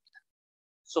lecture.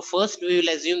 So first we will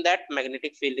assume that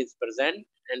magnetic field is present,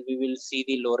 and we will see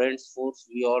the Lorentz force.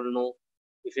 We all know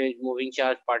if a moving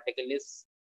charge particle is,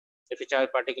 if a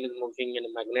charge particle is moving in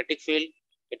a magnetic field,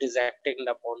 it is acted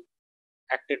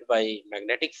by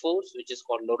magnetic force, which is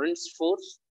called Lorentz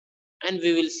force. And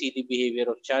we will see the behavior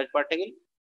of charge particle,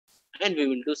 and we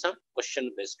will do some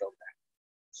question based on that.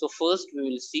 So first we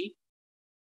will see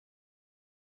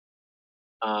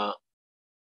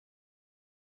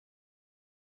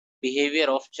behavior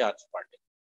of charge particle.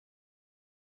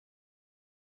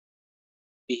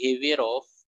 Behavior of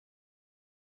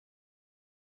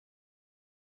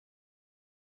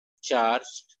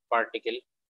charged particle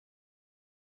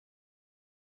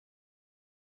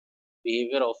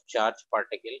behavior of charged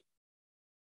particle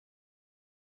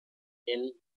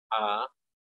in a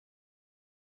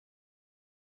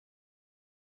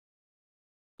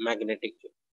magnetic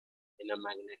field. In a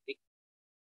magnetic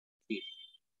field.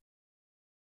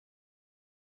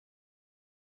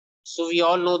 So we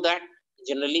all know that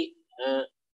generally,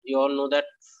 you all know that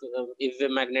if the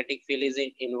magnetic field is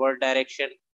in inward direction,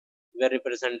 we are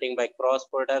representing by cross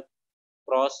product,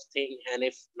 cross thing, and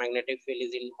if magnetic field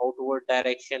is in outward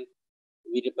direction,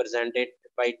 we represent it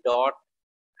by dot.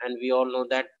 And we all know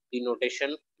that the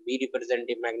notation B represent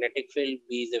the magnetic field,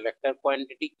 B is a vector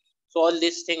quantity. So all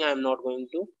this thing I am not going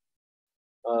to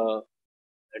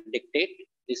dictate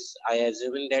this. I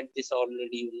assuming that this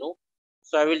already you know.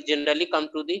 So I will generally come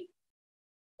to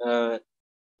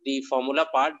the formula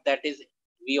part, that is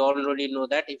we already know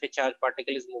that if a charged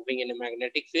particle is moving in a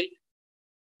magnetic field,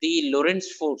 the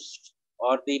Lorentz force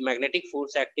or the magnetic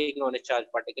force acting on a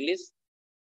charged particle is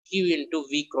Q into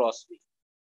V cross V,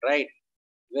 right?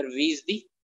 Where V is the,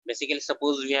 basically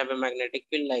suppose we have a magnetic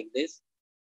field like this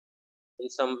in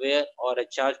somewhere, or a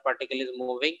charged particle is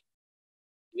moving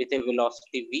with a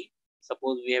velocity V.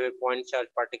 Suppose we have a point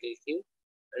charged particle Q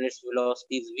and its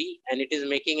velocity is V and it is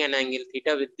making an angle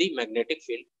theta with the magnetic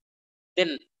field.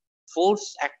 Then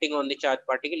force acting on the charged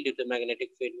particle due to magnetic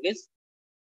field is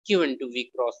Q into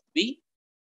V cross B.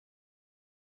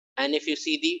 And if you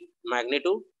see the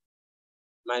magnitude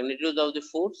of the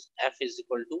force, F is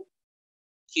equal to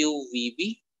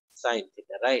QVB sine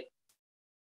theta, right?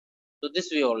 So this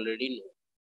we already know.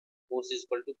 Force is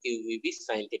equal to QVB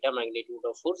sine theta, magnitude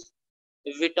of force.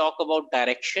 If we talk about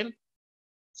direction,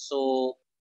 so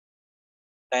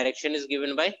direction is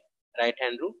given by right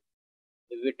hand rule.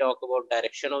 If we talk about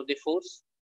direction of the force,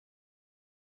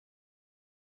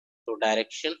 so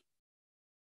direction.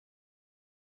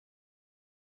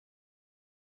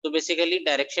 So basically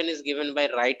direction is given by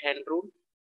right hand rule.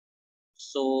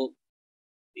 So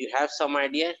you have some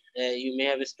idea, you may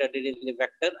have studied in the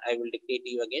vector. I will dictate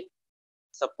you again.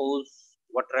 Suppose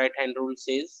what right hand rule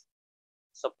says,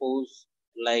 suppose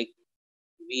like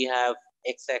we have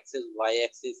x-axis,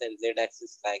 y-axis and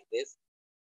z-axis like this,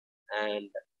 and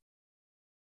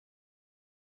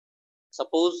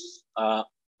suppose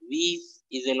V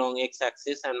is along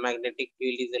x-axis and magnetic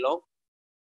field is along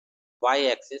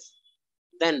y-axis,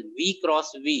 then V cross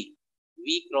B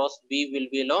will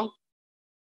be along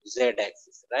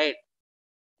z-axis, right?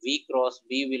 V cross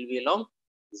B will be along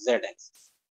z-axis.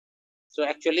 So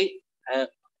actually,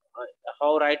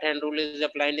 how right hand rule is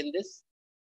applied in this?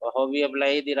 How we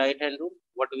apply the right hand rule?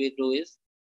 What we do is,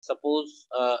 suppose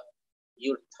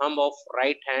your thumb of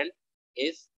right hand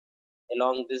is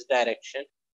along this direction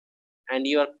and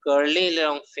you are curling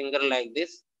along finger like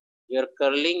this. You are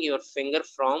curling your finger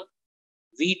from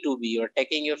V to B. You are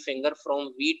taking your finger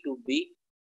from V to B.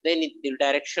 Then the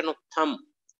direction of thumb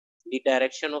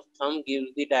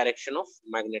gives the direction of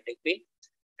magnetic field.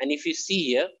 And if you see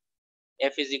here,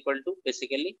 F is equal to,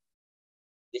 basically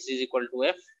this is equal to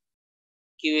F.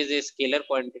 Q is a scalar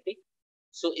quantity.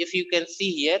 So if you can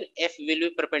see here, F will be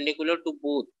perpendicular to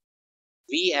both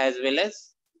V as well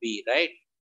as B, right?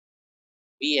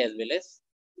 V as well as,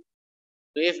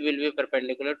 so F will be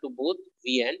perpendicular to both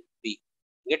V and B.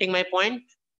 Getting my point?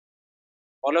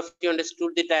 All of you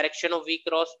understood the direction of V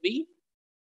cross B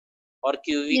or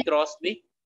QV cross B?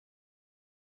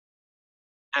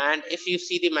 And if you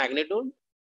see the magnitude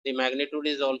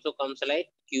is also comes like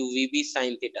QVB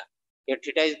sine theta. Here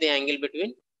theta is the angle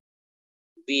between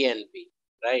B and B,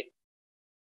 right?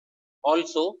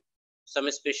 Also, some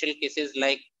special cases,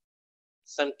 like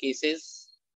some cases,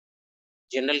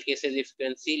 general cases, if you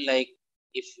can see, like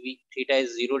if theta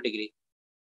is 0 degree,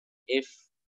 if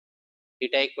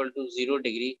theta equal to 0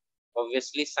 degree,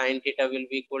 obviously sine theta will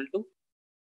be equal to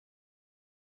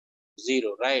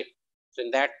 0, right? So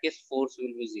in that case, force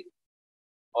will be 0.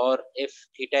 Or if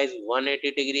theta is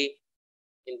 180 degree,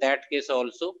 in that case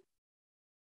also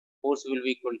force will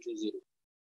be equal to 0.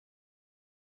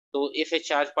 So if a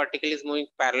charged particle is moving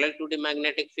parallel to the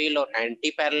magnetic field or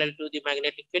anti-parallel to the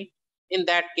magnetic field, in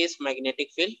that case magnetic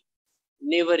field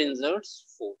never exerts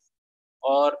force.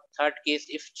 Or third case,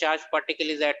 if charged particle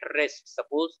is at rest,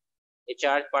 suppose a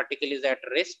charged particle is at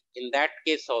rest, in that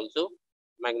case also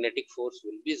magnetic force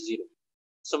will be 0.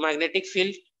 So magnetic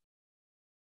field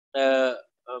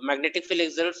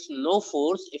exerts no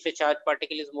force if a charged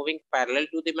particle is moving parallel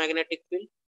to the magnetic field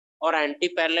or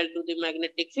anti-parallel to the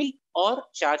magnetic field, or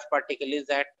charged particle is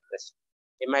at rest.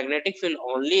 A magnetic field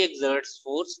only exerts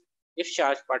force if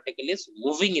charged particle is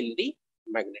moving in the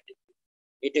magnetic field.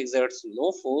 It exerts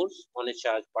no force on a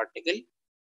charged particle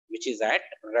which is at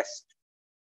rest.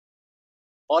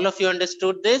 All of you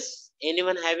understood this?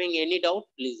 Anyone having any doubt,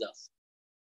 please ask.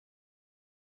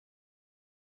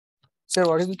 Sir,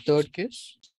 what is the third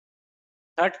case?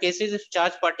 Third case is if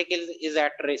charge particle is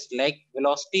at rest, like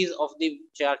velocities of the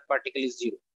charge particle is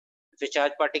zero. If a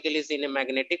charge particle is in a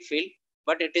magnetic field,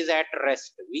 but it is at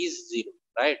rest, V is zero,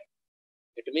 right?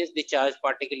 It means the charge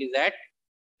particle is at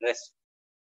rest.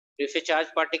 If a charge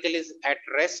particle is at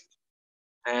rest,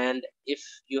 and if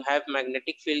you have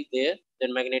magnetic field there,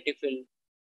 then magnetic field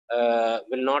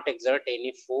will not exert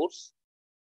any force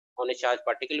on a charge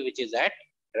particle which is at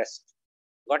rest.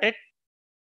 Got it?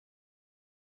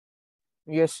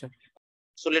 Yes, sir.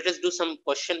 So let us do some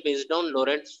question based on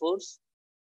Lorentz force.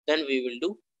 Then we will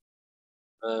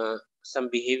do some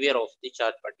behavior of the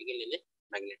charge particle in a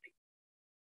magnetic.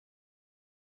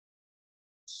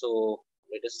 So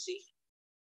let us see.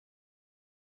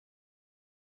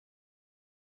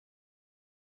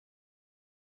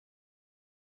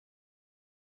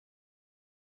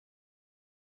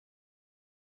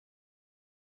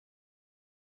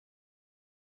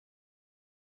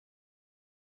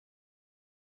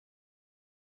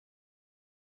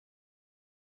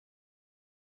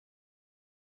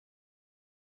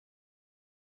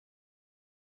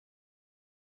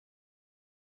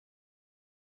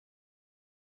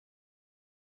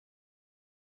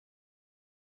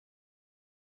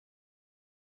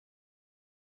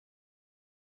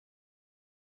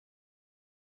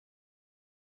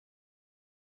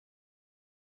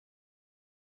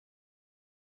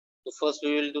 So first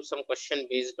we will do some question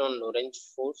based on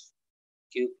Lorentz force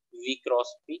Q V cross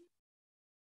P.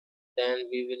 Then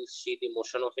we will see the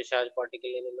motion of a charge particle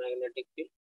in a magnetic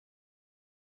field.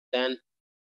 Then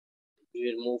we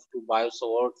will move to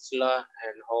Biot-Savart's law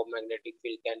and how magnetic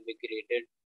field can be created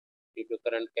due to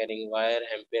current carrying wire,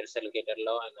 Ampere-Salgater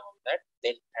law and all that.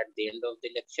 Then at the end of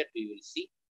the lecture, we will see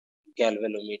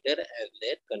galvanometer and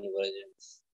their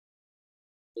convergence.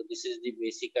 So this is the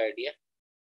basic idea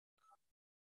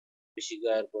which we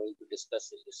are going to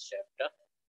discuss in this chapter.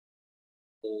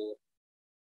 So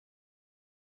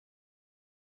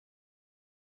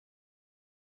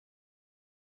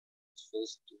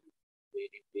first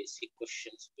very basic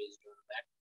questions based on that.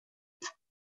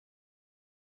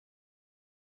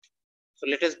 So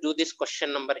let us do this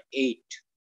question number 8.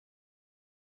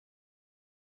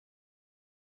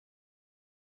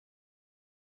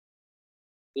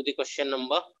 Do the question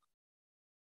number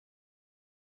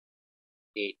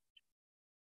 8.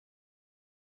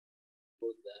 So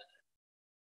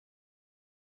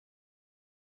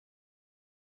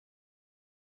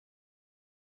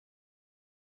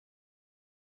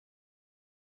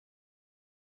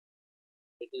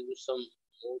let us do some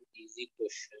more easy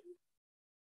question.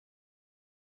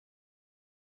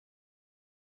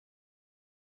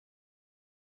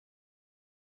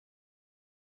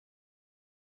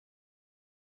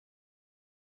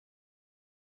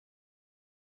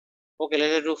 Okay,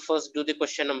 let us do first do the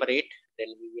question number 8, then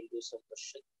we will do some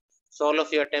question. So all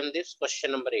of you attempt this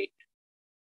question number 8.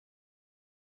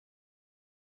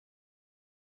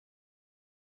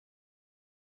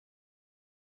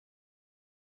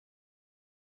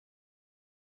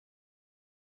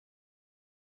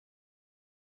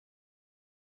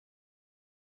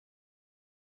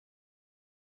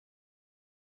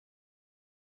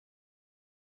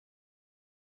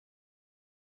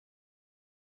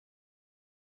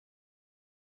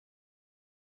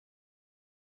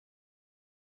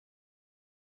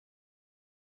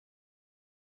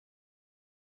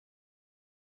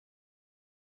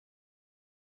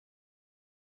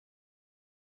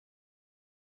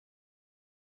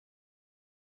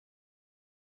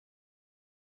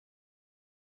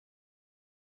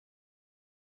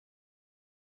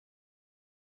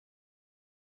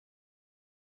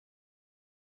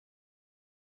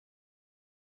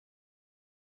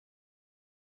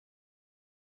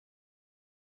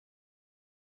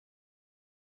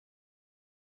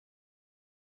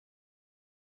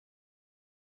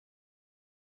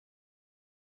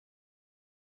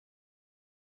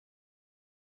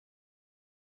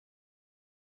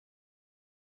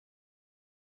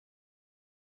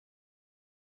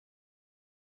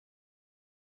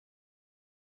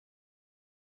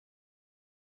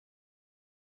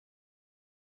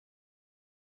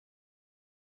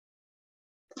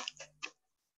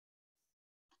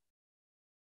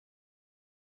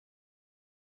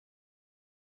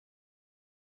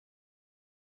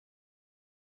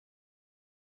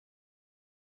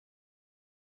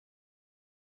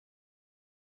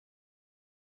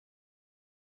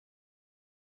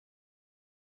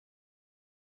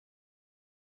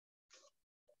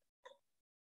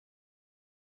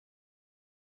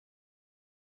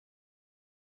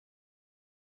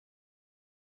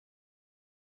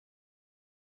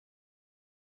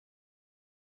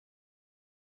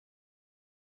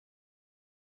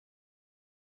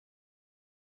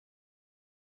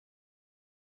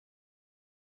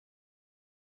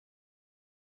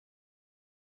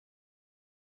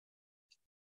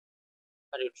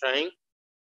 Are you trying,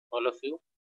 all of you?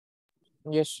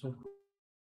 Yes, sir.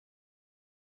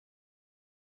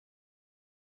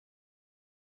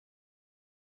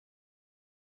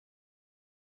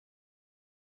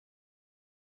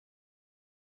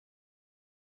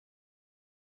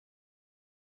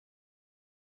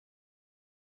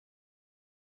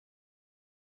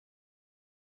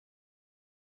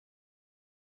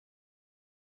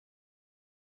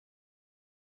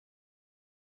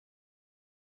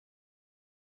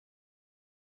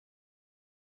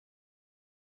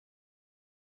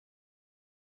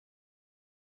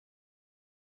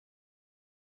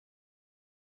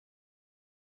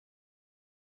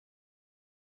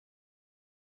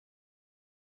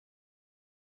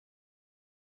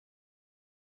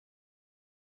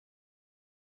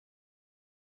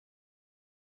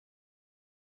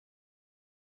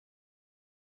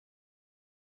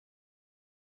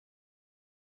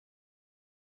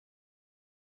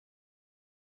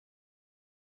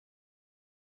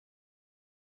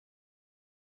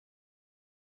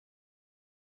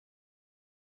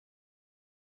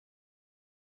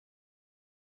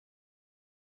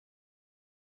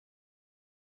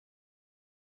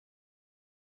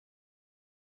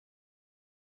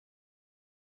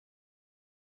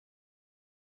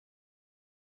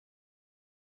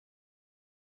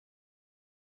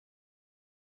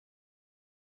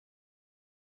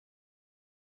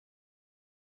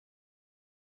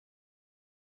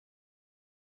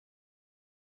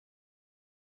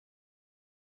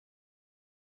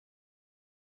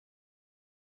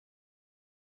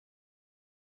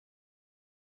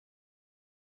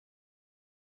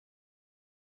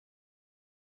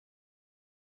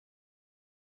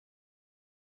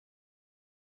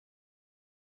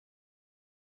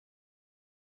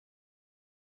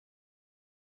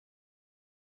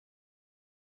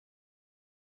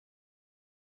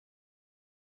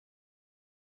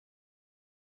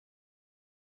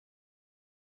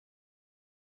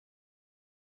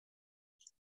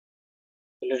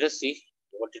 So let us see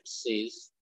what it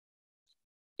says.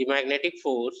 The magnetic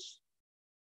force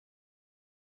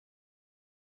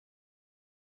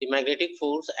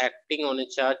acting on a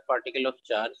charged particle of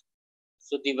charge.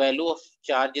 So the value of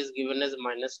charge is given as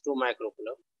 -2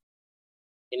 microcoulomb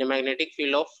in a magnetic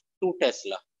field of 2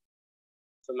 Tesla.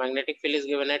 So magnetic field is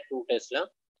given at 2 Tesla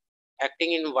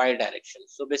acting in y direction.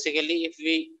 So basically, if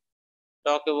we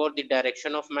talk about the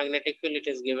direction of magnetic field, it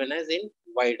is given as in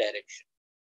y direction,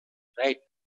 right?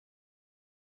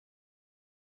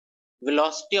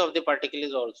 Velocity of the particle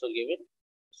is also given.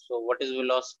 So what is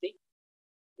velocity?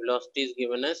 Velocity is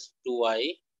given as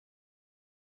 2I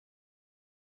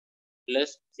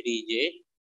plus 3J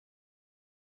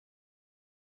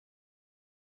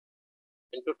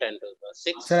into 10 to the power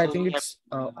 6. Sir, I So think we have, it's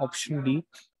option D.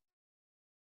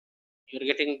 you're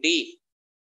getting D.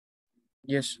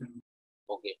 Yes, sir.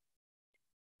 Okay,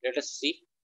 let us see.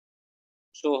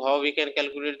 So how we can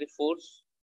calculate the force?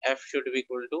 F should be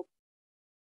equal to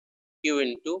Q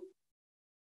into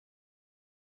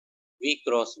V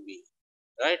cross B,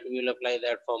 right? We will apply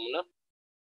that formula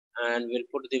and we'll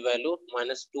put the value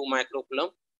 -2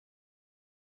 microcoulomb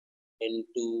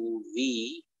into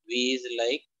V. V is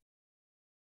like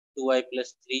 2I plus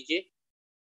 3J,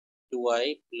 2I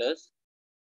plus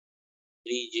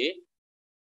 3J,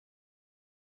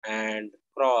 and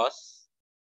cross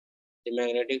the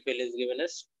magnetic field is given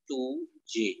as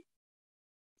 2J.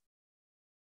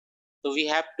 So we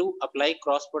have to apply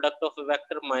cross product of a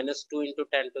vector -2 into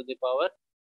 10 to the power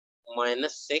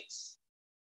 -6,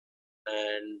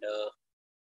 and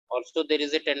also there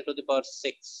is a 10 to the power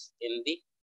 6 in the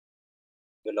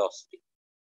velocity.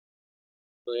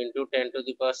 So into 10 to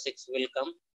the power 6 will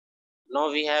come. Now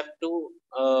we have to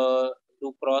do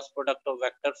cross product of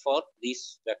vector for these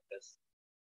vectors.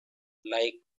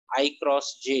 Like I cross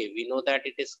j, we know that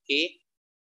it is k.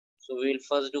 So we will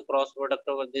first do cross product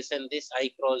over this and this, I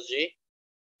cross j.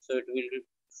 So it will be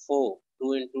 4,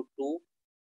 2 into 2.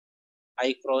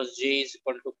 I cross j is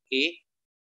equal to k.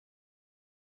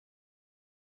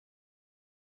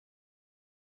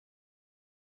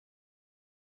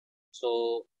 So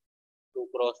 2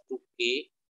 cross 2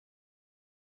 k.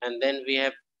 And then we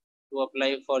have to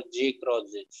apply for j cross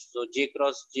j. So j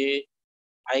cross j,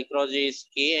 I cross j is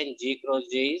k and j cross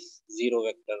j is 0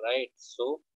 vector, right? So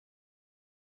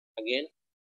again,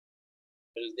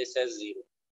 fill this as 0.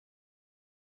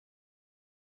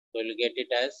 So we'll get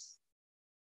it as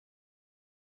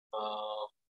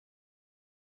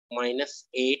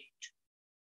 -8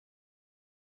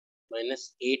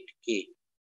 -8k.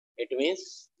 It means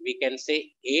we can say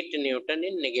 8 Newton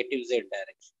in negative z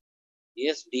direction.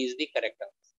 Yes, D is the correct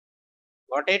answer.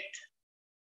 Got it?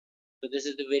 So this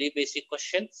is the very basic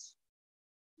questions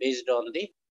based on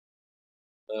the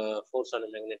force on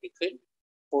a magnetic field,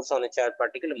 force on a charged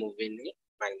particle moving in a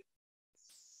magnet.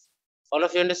 All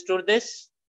of you understood this?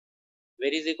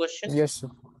 Where is the question? Yes, sir.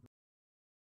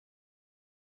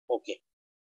 Okay.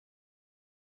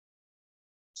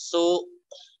 So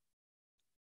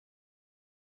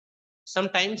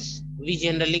sometimes we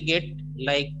generally get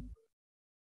like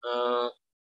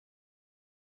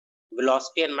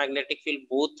velocity and magnetic field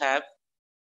both have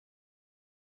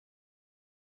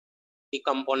the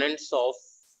components of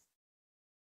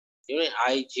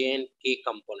I, J and K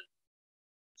component.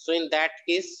 So in that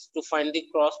case, to find the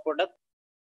cross product,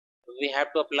 we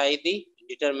have to apply the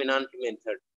determinant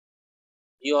method.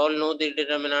 You all know the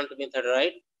determinant method,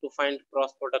 right? To find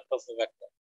cross product of a vector.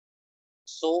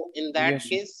 So in that Yes, sir.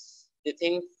 case, the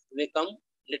things become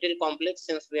little complex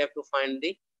since we have to find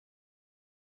the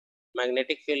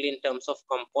magnetic field in terms of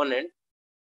component,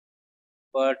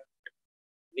 but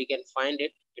we can find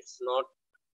it. It's not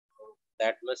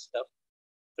that much tough.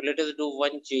 So let us do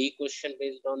one JEE question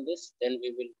based on this. Then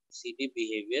we will see the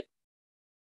behavior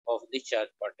of the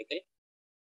charged particle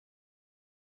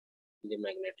in the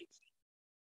magnetic field.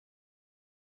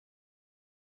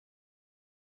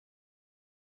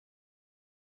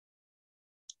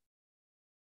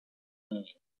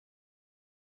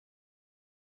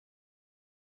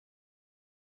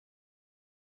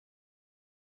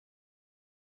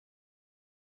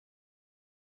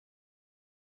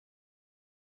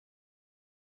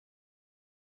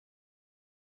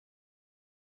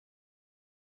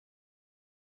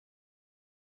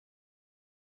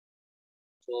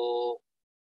 So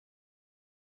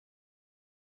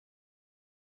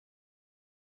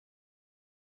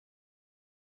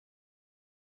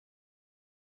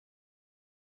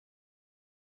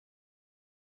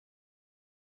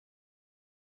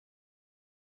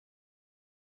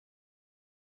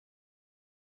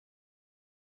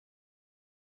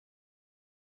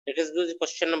let us do the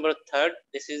question number 3rd.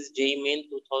 This is JEE Main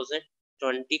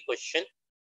 2020 question.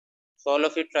 So all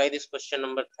of you try this question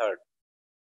number 3rd.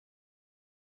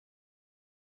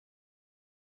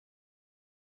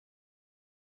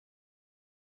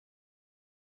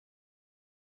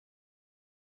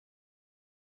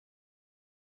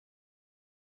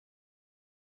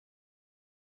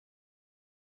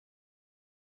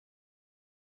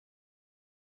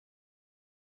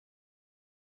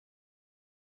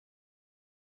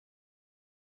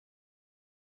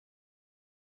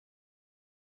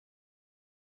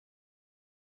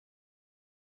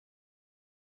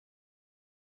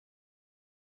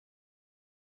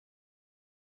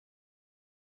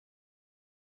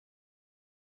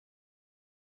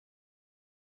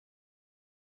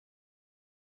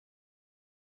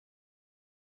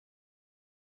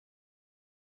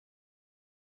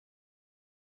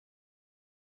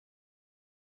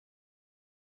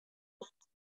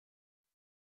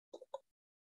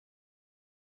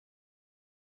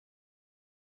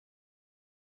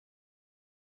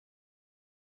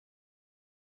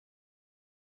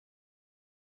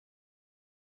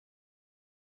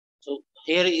 So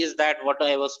here is that what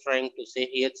I was trying to say.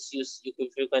 Here,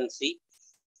 if you can see,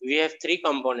 we have 3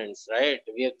 components, right?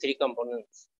 We have 3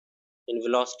 components in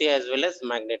velocity as well as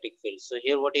magnetic field. So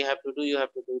here, what you have to do, you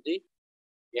have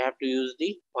to use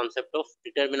the concept of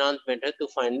determinant method to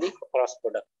find the cross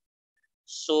product.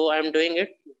 So I'm doing it.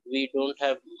 We don't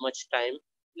have much time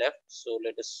left, so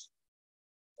let us.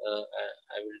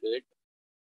 I will do it.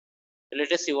 So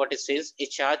let us see what it says. A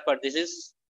charge, but this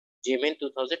is JEE Main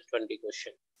 2020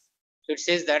 question. So it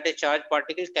says that a charged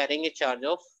particle carrying a charge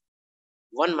of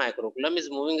 1 microcoulomb is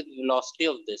moving with the velocity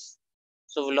of this.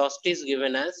 So velocity is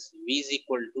given as V is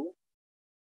equal to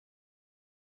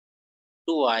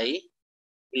 2I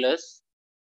plus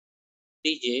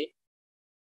Tj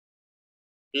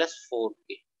plus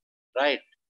 4k, right?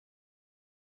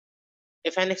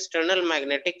 If an external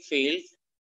magnetic field,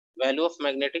 value of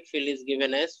magnetic field is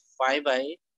given as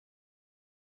 5I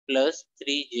plus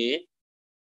 3j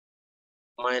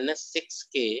minus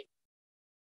 6k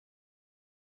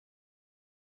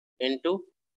into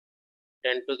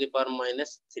 10 to the power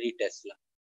minus 3 Tesla.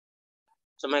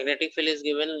 So magnetic field is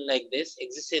given like this,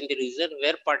 exists in the region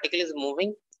where particle is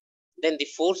moving, then the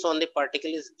force on the particle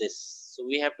is this. So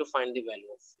we have to find the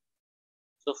value of it.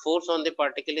 So force on the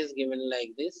particle is given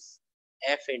like this,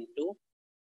 F into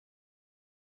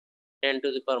 10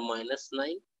 to the power minus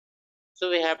 9.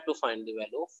 So we have to find the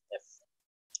value of F.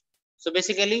 So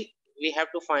basically we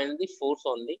have to find the force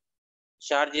on the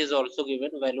charge is also given,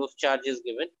 value of charge is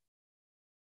given.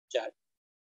 Charge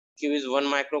Q is 1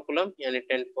 microcoulomb and 10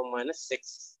 to the power minus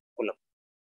 6 coulomb.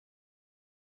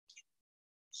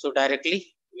 So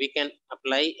directly we can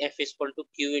apply F is equal to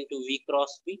Q into V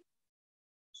cross B.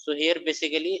 So here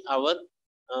basically our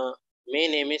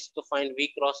main aim is to find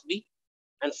V cross B,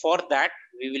 and for that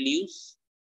we will use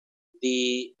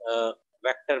the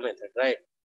vector method, right?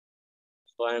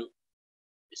 So I am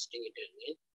listing it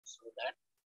again so that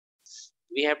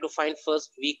we have to find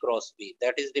first V cross B.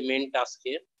 That is the main task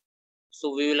here.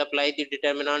 So we will apply the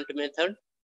determinant method.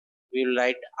 We will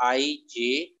write I,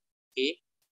 J, K.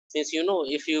 Since you know,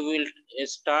 if you will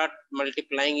start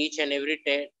multiplying each and every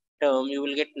term, you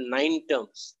will get 9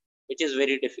 terms, which is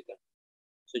very difficult.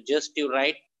 So just you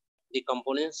write the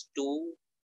components 2,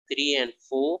 3 and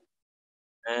 4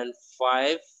 and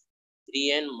 5,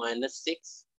 3 and minus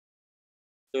 6.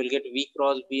 So you will get V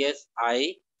cross B as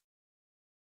I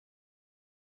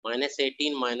minus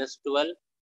 18 minus 12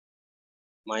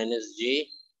 minus J.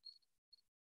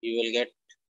 You will get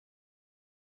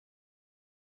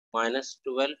minus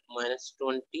 12 minus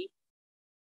 20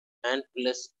 and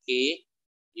plus K.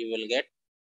 You will get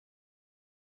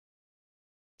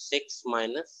 6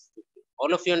 minus 50.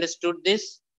 All of you understood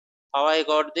this? How I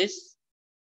got this?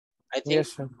 I think.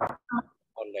 Yes, sir.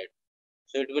 All right.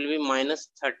 So it will be minus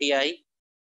 30I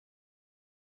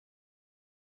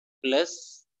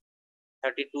plus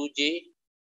 32J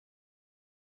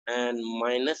and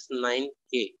minus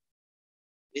 9K.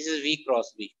 This is V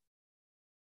cross B.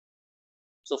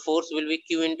 So force will be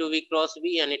Q into V cross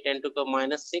B, and it 10 to the power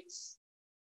minus 6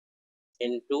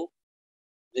 into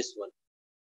this one.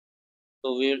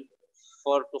 So we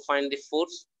will, to find the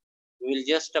force, we will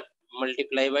just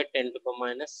multiply by 10 to the power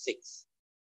minus 6.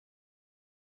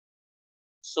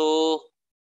 So,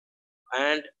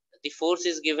 and the force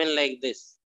is given like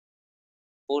this.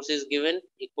 Force is given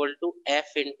equal to F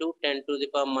into 10 to the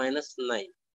power minus 9.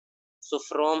 So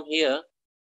from here,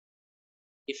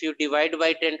 if you divide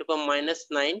by 10 to the power minus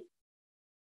 9,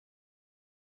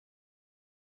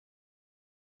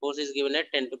 force is given at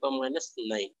 10 to the power minus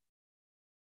 9.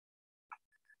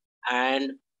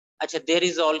 And there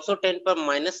is also 10 to the power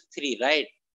minus 3, right?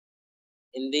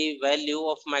 In the value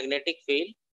of magnetic field,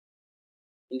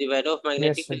 field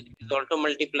Yes, sir. is also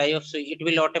multiply of, so it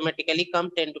will automatically come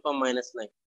 10 to the power minus 9.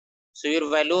 So your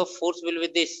value of force will be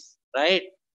this, right?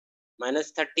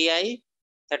 Minus 30I,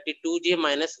 32J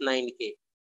minus 9K.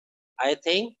 I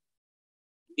think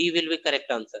B will be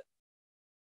correct answer.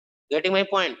 Getting my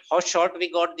point? How short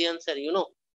we got the answer, you know?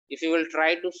 If you will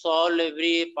try to solve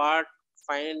every part,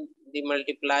 find the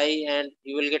multiply, and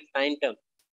you will get 9 terms.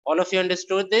 All of you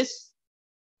understood this?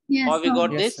 Yes, How we sir.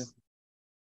 got Yes, this? sir.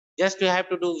 Just you have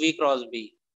to do V cross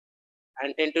B.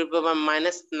 And 10 to the power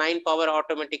minus 9 power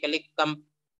automatically comes.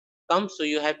 So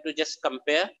you have to just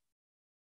compare